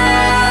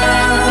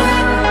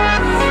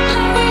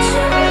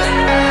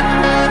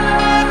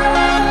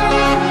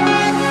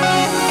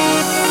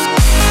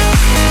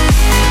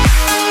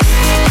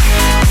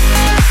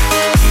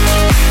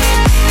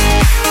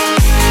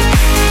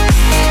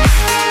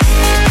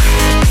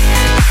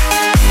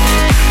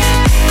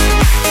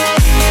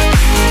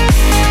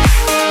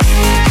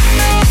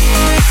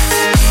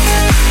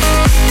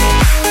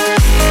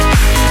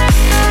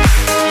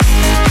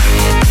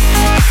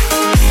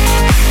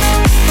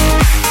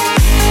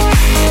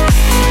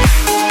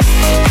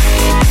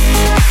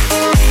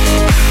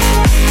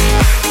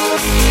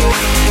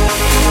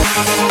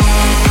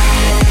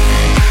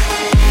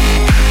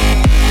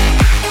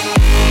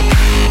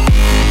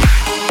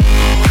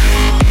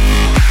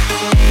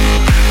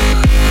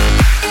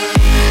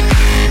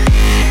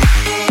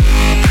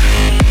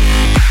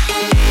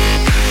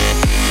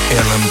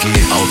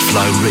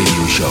 Outfly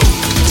Radio Show.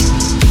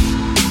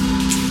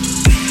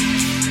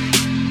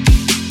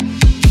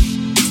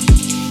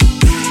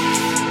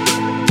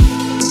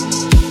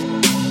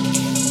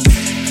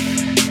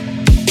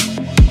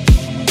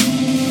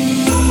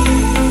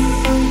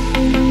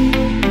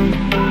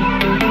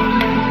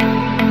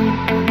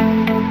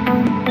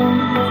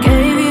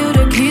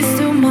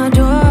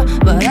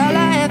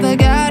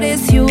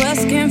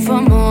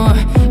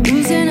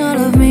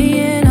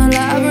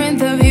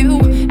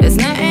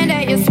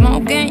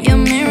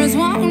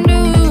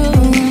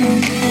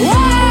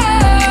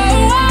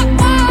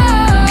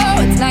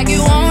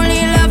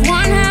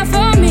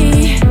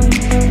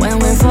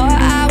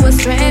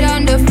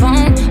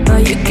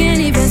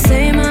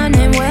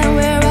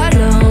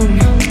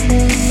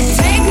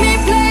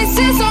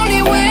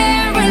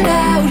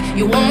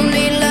 You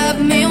only love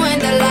me when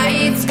the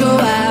lights go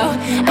out.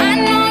 I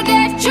know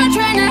that you're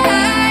trying to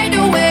hide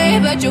away,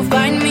 but you'll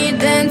find me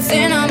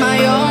dancing on my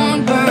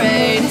own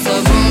parade. So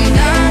boom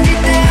da di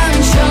dum,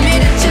 show me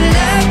that you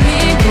love me.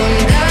 Boom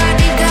da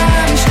di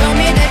dum, show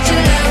me that you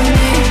love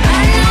me.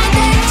 I know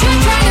that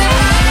you're trying to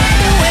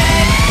hide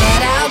away,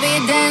 but I'll be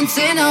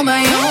dancing on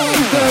my own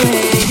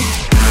parade.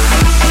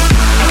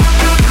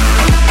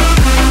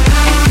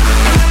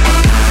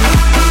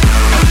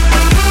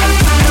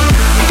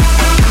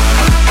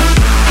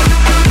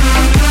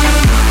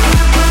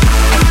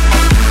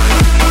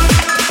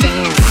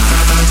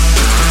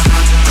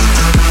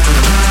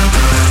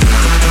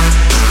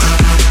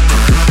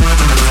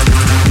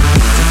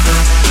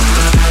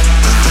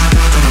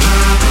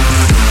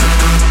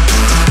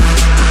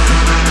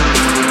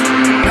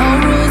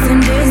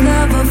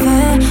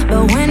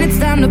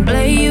 To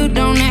play, you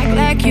don't act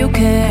like you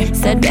care.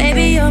 Said,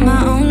 baby, you're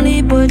my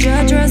only, put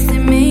your trust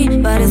in me.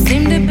 But it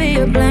seemed to be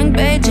a blank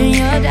page in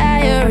your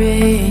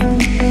diary.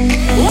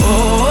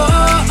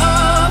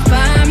 Oh,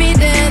 find me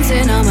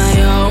dancing on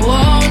my own.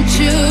 Won't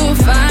you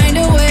find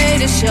a way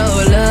to show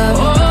love?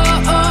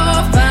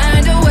 Oh,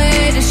 find a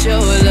way to show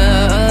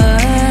love.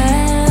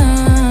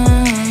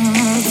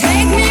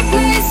 Take me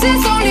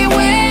places only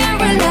where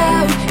we're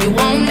allowed. You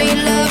only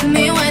love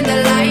me when the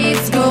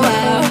lights go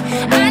out.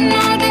 I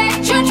know that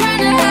you're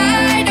trying to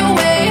hide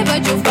away, but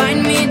you'll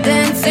find me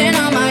dancing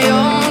on my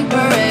own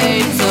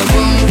parade. So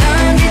boom da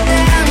di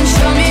dum,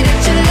 show me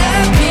that you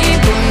love me.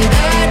 Boom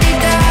da di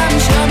dum,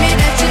 show me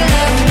that you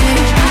love me.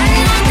 I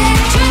know that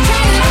you're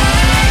trying to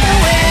hide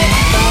away,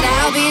 but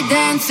I'll be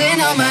dancing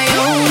on my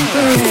own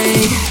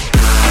parade.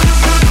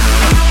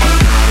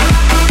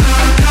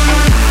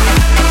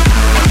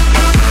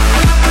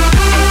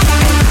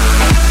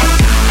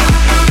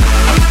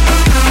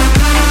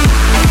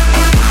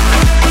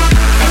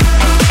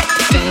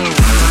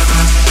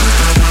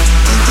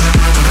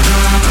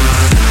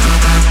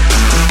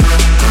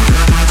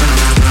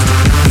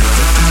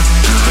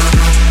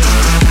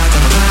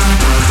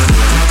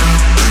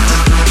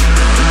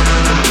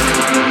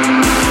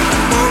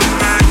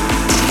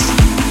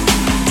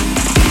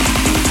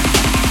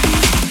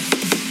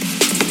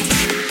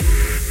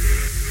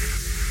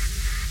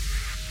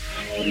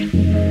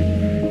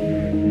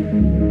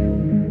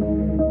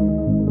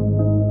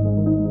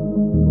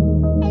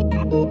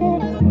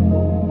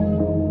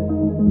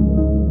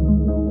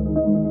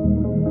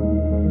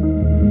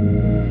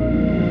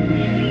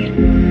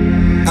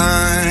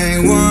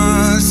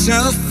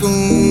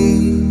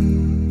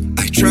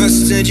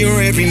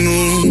 Your every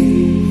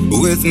move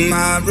with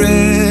my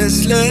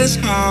restless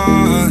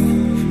heart,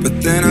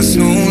 but then I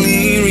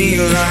slowly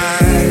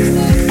realized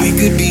we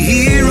could be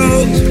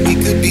heroes, we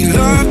could be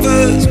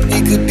lovers,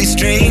 we could be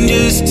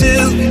strangers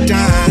till we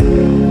die.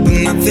 But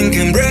nothing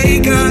can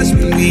break us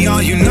when we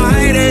are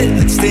united.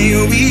 Let's stay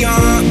who we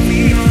are.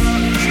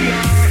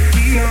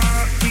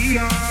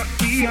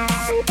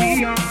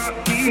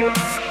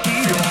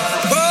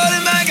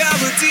 Holding back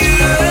our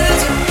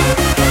tears.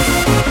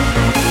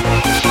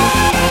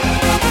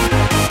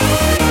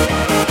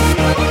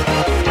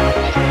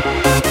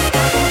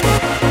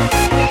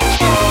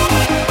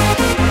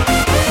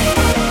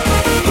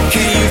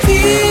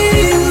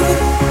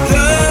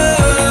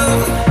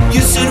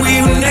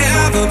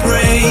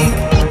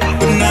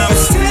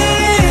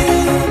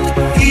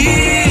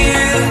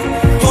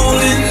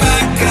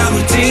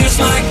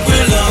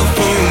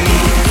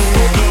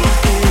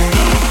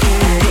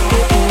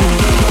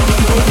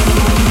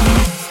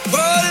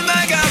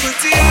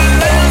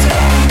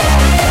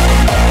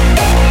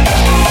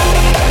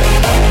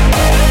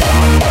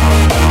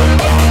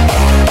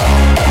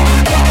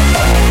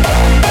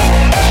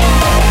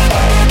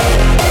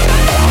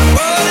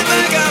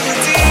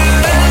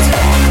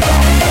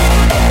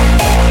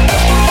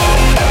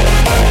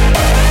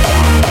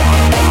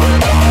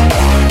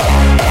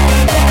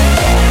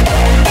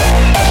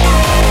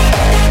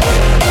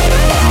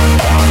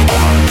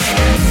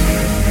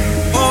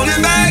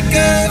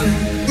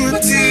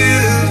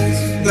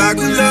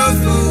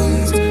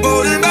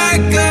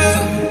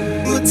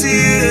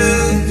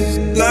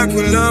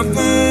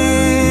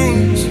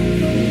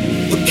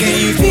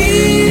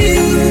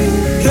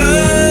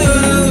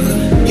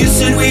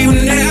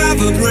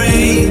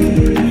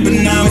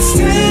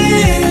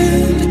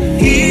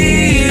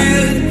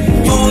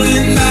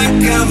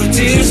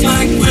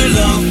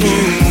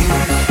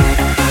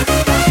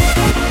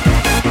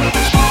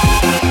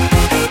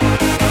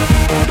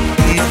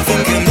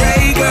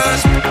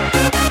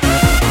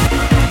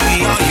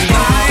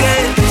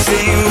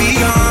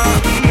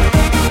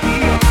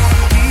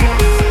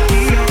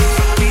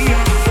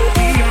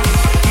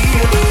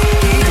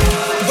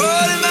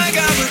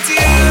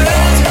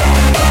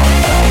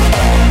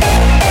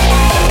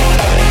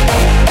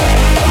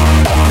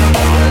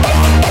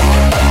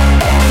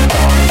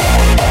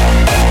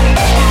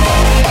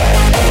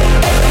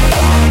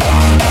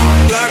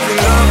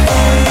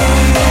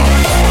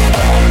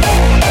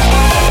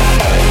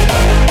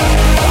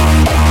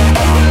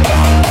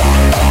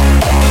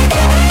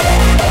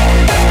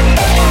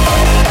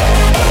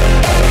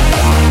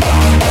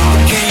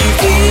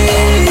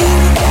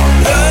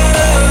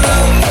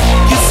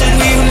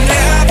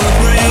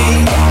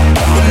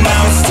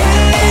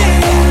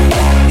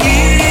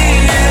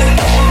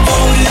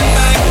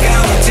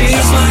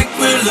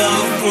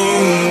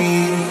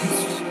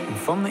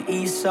 from the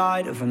east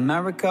side of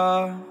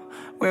America,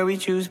 where we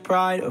choose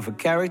pride over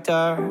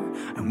character.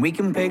 And we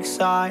can pick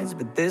sides,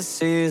 but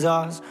this is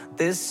us,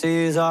 this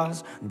is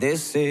us,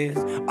 this is.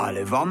 I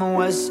live on the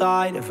west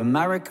side of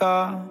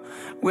America,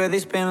 where they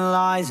spin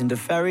lies into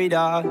fairy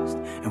dust.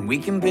 And we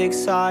can pick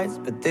sides,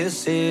 but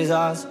this is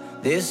us,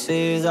 this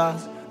is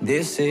us,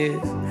 this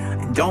is.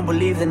 And don't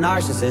believe the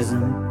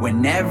narcissism,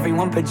 when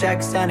everyone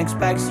projects and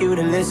expects you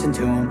to listen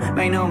to them.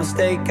 Make no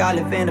mistake, I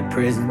live in a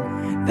prison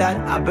that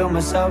I built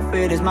myself,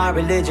 it is my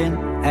religion.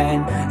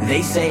 And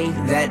they say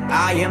that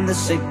I am the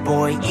sick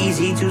boy,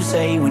 easy to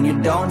say when you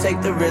don't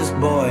take the risk,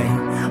 boy.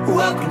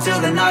 Welcome to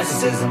the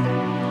narcissism,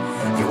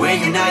 we're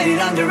united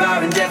under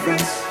our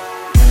indifference.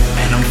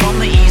 And I'm from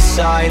the east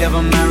side of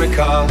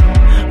America,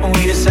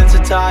 we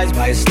desensitized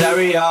by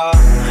hysteria.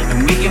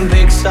 And we can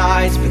pick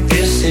sides, but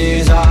this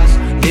is us,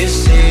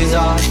 this is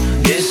us,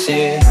 this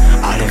is.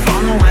 I live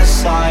on the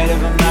west side of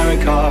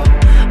America,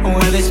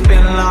 where they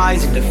spin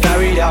lies into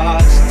fairy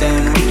dust.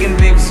 And we can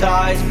pick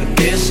sides, but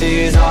this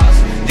is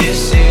us,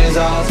 this is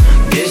us,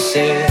 this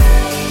is.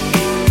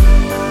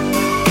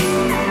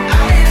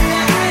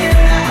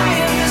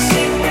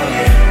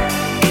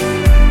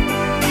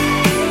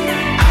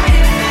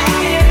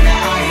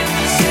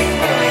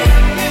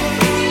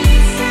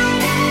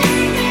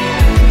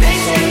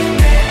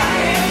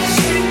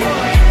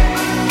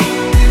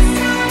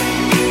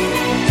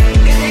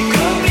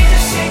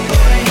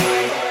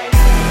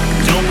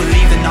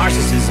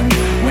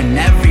 When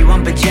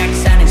everyone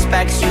projects and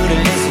expects you to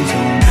listen to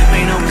them.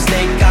 Make no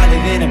mistake, I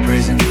live in a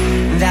prison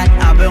that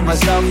I built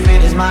myself,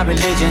 it is my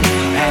religion.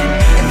 And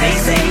they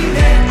say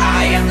that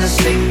I am the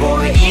sick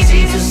boy,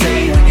 easy to say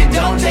when you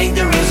don't take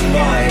the risk,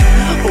 boy.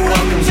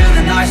 Welcome to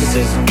the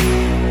narcissism,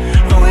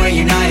 we're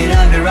united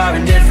under our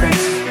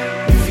indifference.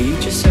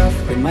 Feed yourself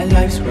with my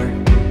life's work.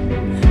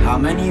 How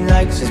many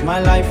likes is my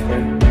life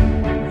worth?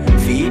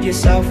 Feed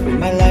yourself with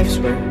my life's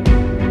work.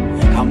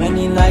 How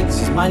many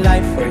likes is my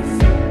life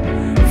worth?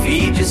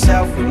 Feed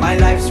yourself with my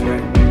life's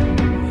work.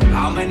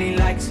 How many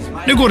likes is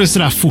my... Nu går det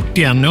sådär fort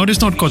igen. Nu har det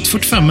snart gått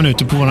 45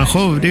 minuter på våran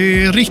show.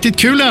 Det är riktigt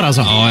kul här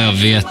alltså. Ja, jag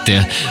vet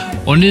det.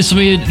 Och ni som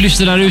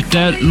lyssnar där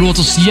ute, låt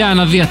oss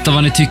gärna veta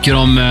vad ni tycker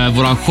om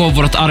våran show,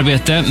 vårt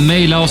arbete.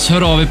 Maila oss,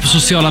 hör av er på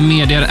sociala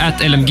medier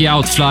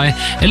 @lmgoutfly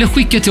eller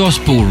skicka till oss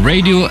på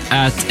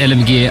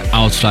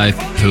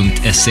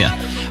radio@lmgoutfly.se.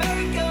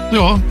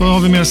 Ja, vad har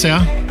vi mer att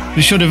säga?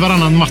 Vi körde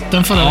varannan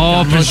matten förra veckan.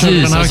 Ja,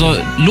 precis. Alltså,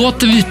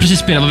 låten vi precis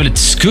spelade var väldigt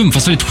skum,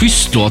 fast väldigt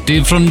schysst låt. Det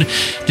är från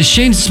The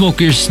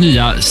Chainsmokers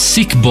nya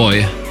Sick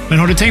Boy. Men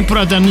har du tänkt på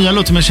att den nya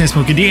låten med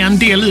Chainsmokers, det är en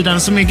del i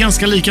den som är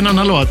ganska lik en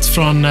annan låt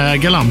från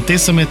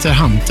Galantis som heter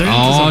Hunter?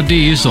 Ja, det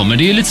är ju så. Men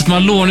det är ju lite som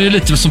man lånar ju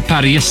lite som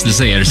Per Gessle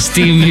säger.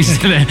 Stim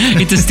is,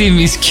 eller, inte Stim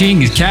is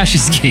king, cash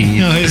is king.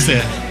 Ja, just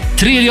det.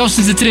 3:e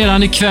avsnittet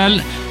redan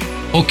ikväll.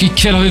 Och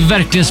ikväll har vi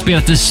verkligen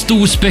spelat ett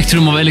stort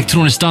spektrum av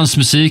elektronisk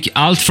dansmusik.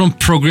 Allt från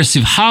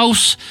progressive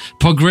house,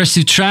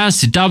 progressive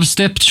trance,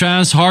 dubstep,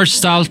 trance,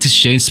 hardstyle till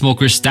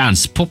Chainsmokers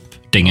dance-pop.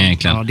 Dänga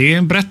egentligen. Ja, det är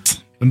en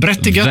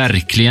berättigat.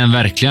 Verkligen,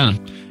 verkligen.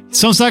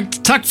 Som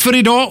sagt, tack för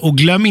idag och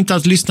glöm inte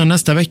att lyssna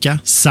nästa vecka.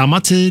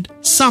 Samma tid,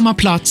 samma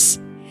plats.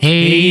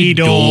 Hej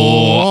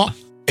då!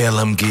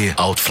 LMG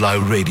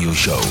Outfly Radio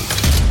Show.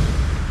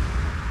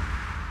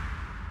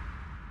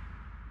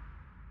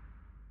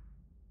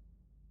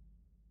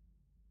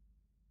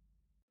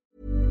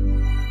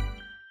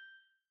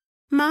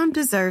 Mom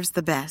deserves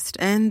the best,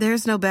 and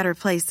there's no better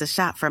place to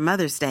shop for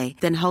Mother's Day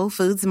than Whole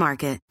Foods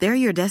Market. They're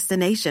your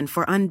destination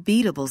for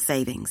unbeatable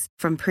savings,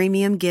 from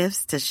premium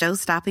gifts to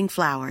show-stopping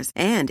flowers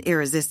and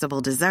irresistible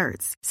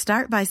desserts.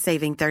 Start by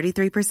saving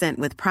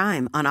 33% with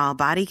Prime on all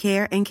body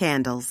care and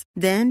candles.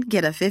 Then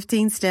get a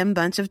 15-stem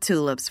bunch of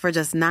tulips for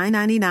just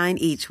 $9.99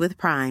 each with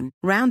Prime.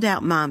 Round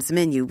out Mom's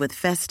menu with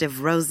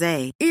festive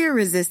rosé,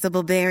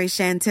 irresistible berry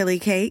chantilly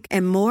cake,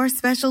 and more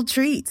special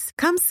treats.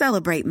 Come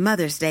celebrate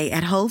Mother's Day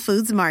at Whole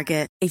Foods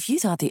Market. If you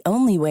thought the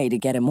only way to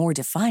get a more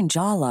defined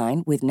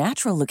jawline with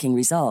natural-looking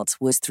results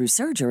was through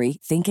surgery,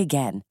 think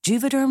again.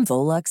 Juvederm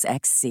Volux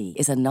XC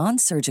is a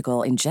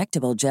non-surgical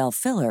injectable gel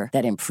filler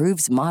that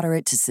improves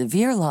moderate to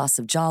severe loss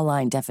of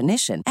jawline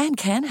definition and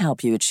can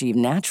help you achieve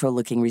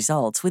natural-looking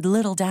results with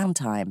little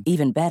downtime.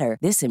 Even better,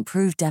 this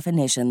improved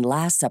definition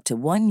lasts up to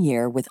 1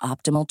 year with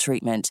optimal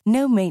treatment.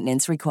 No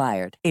maintenance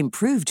required.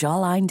 Improve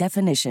jawline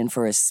definition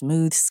for a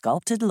smooth,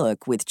 sculpted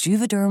look with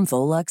Juvederm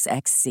Volux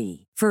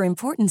XC. For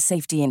important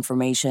safety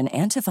information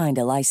and to find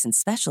a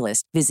licensed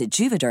specialist, visit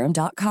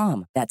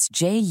Juvederm.com. That's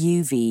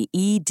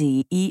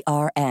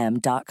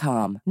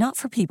JUVEDERM.com. Not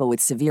for people with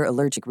severe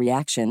allergic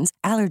reactions,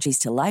 allergies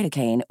to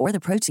lidocaine, or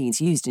the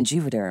proteins used in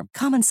Juvederm.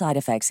 Common side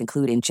effects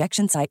include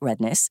injection site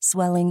redness,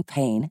 swelling,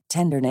 pain,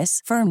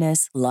 tenderness,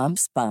 firmness,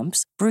 lumps,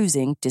 bumps,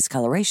 bruising,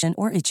 discoloration,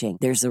 or itching.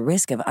 There's a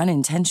risk of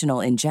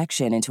unintentional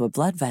injection into a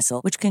blood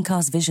vessel, which can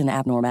cause vision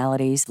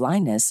abnormalities,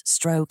 blindness,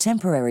 stroke,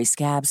 temporary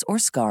scabs, or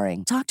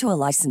scarring. Talk to a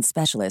licensed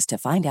specialist to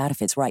find out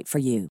if it's right for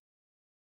you.